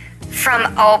Elvis from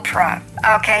Oprah,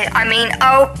 okay? I mean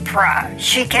Oprah.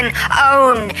 She can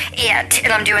own it.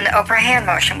 And I'm doing the Oprah hand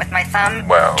motion with my thumb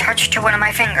touched to one of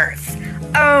my fingers.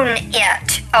 Own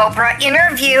it, Oprah.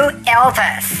 Interview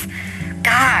Elvis.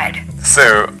 God.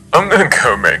 So, I'm gonna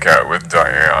go make out with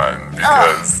Diane,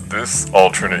 because this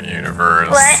alternate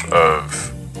universe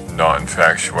of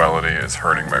non-factuality is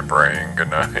hurting my brain. Good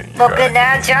night. Well, good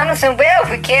night, Jonathan. Well,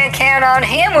 we can't count on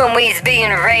him when we's being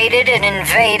raided and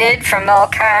invaded from all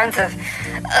kinds of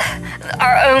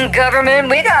our own government.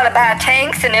 We gotta buy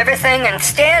tanks and everything and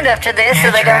stand up to this so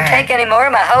they don't take any more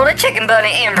of my holy chicken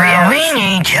bunny embryos. We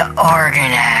need to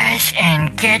organize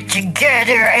and get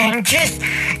together and just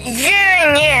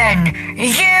union.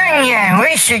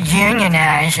 We should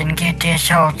unionize and get this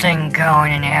whole thing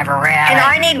going and have a rally. And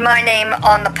I need my name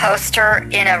on the poster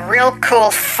in a real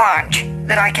cool font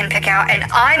that I can pick out, and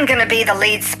I'm gonna be the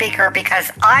lead speaker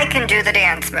because I can do the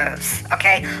dance moves,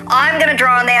 okay? I'm gonna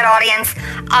draw on that audience.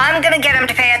 I'm gonna get them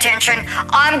to pay attention.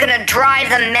 I'm gonna drive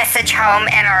the message home,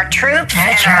 and our troops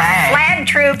our flag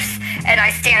troops, and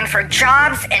I stand for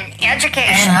jobs and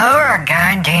education. And lower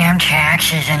goddamn taxes.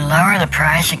 buses and lower the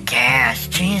price of gas.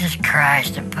 Jesus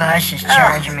Christ, the bus is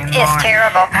charging me more. It's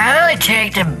terrible. I only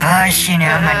take the bus,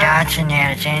 my Datsun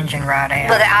had its engine right out.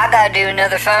 But I gotta do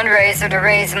another fundraiser to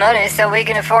raise money so we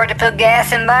can afford to put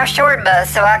gas in my short bus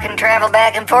so I can travel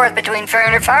back and forth between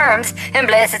Ferner Farms and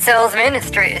Blessed Souls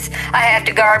Ministries. I have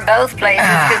to guard both places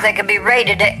because they could be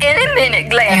raided at any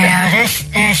minute, Glenda. Yeah,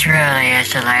 this really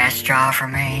is the last straw for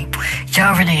me. It's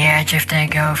over the edge if they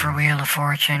go for Wheel of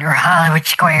Fortune or Hollywood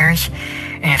Squares.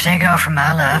 And if they go for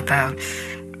my love boat,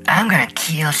 I'm gonna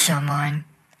kill someone.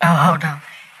 Oh, hold on.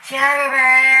 See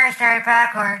everybody there, sorry,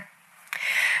 popcorn.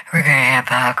 We're gonna have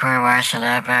popcorn, watch the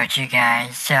love boat, you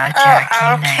guys. So I'll talk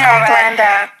to you later.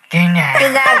 Glenda. Good night.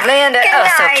 Good night, Glenda.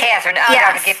 Good So night. Catherine, I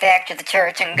gotta get back to the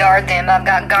church and guard them. I've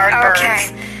got guard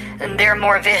birds. And they're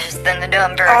more vicious than the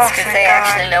dumb birds because they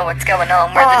actually know what's going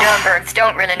on, where the dumb birds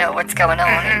don't really know what's going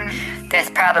on. And that's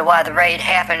probably why the raid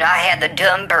happened. I had the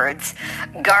dumb birds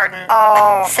guarding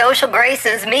Social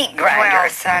Grace's meat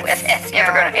grinders. Well, that's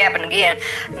never going to happen again.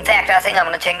 In fact, I think I'm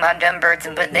going to take my dumb birds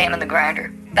and put them in the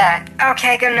grinder. Bye.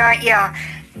 Okay, good night, yeah.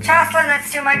 Jocelyn,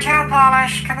 let's do my toe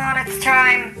polish. Come on, it's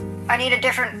time. I need a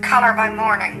different color by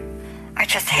morning. I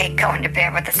just hate going to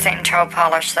bed with the same toe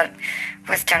polish that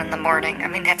was done in the morning. I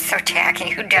mean, that's so tacky.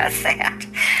 Who does that?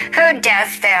 Who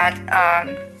does that?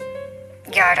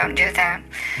 Yeah, I don't do that.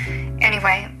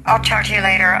 Anyway, I'll talk to you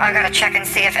later. I gotta check and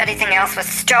see if anything else was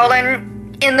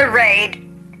stolen in the raid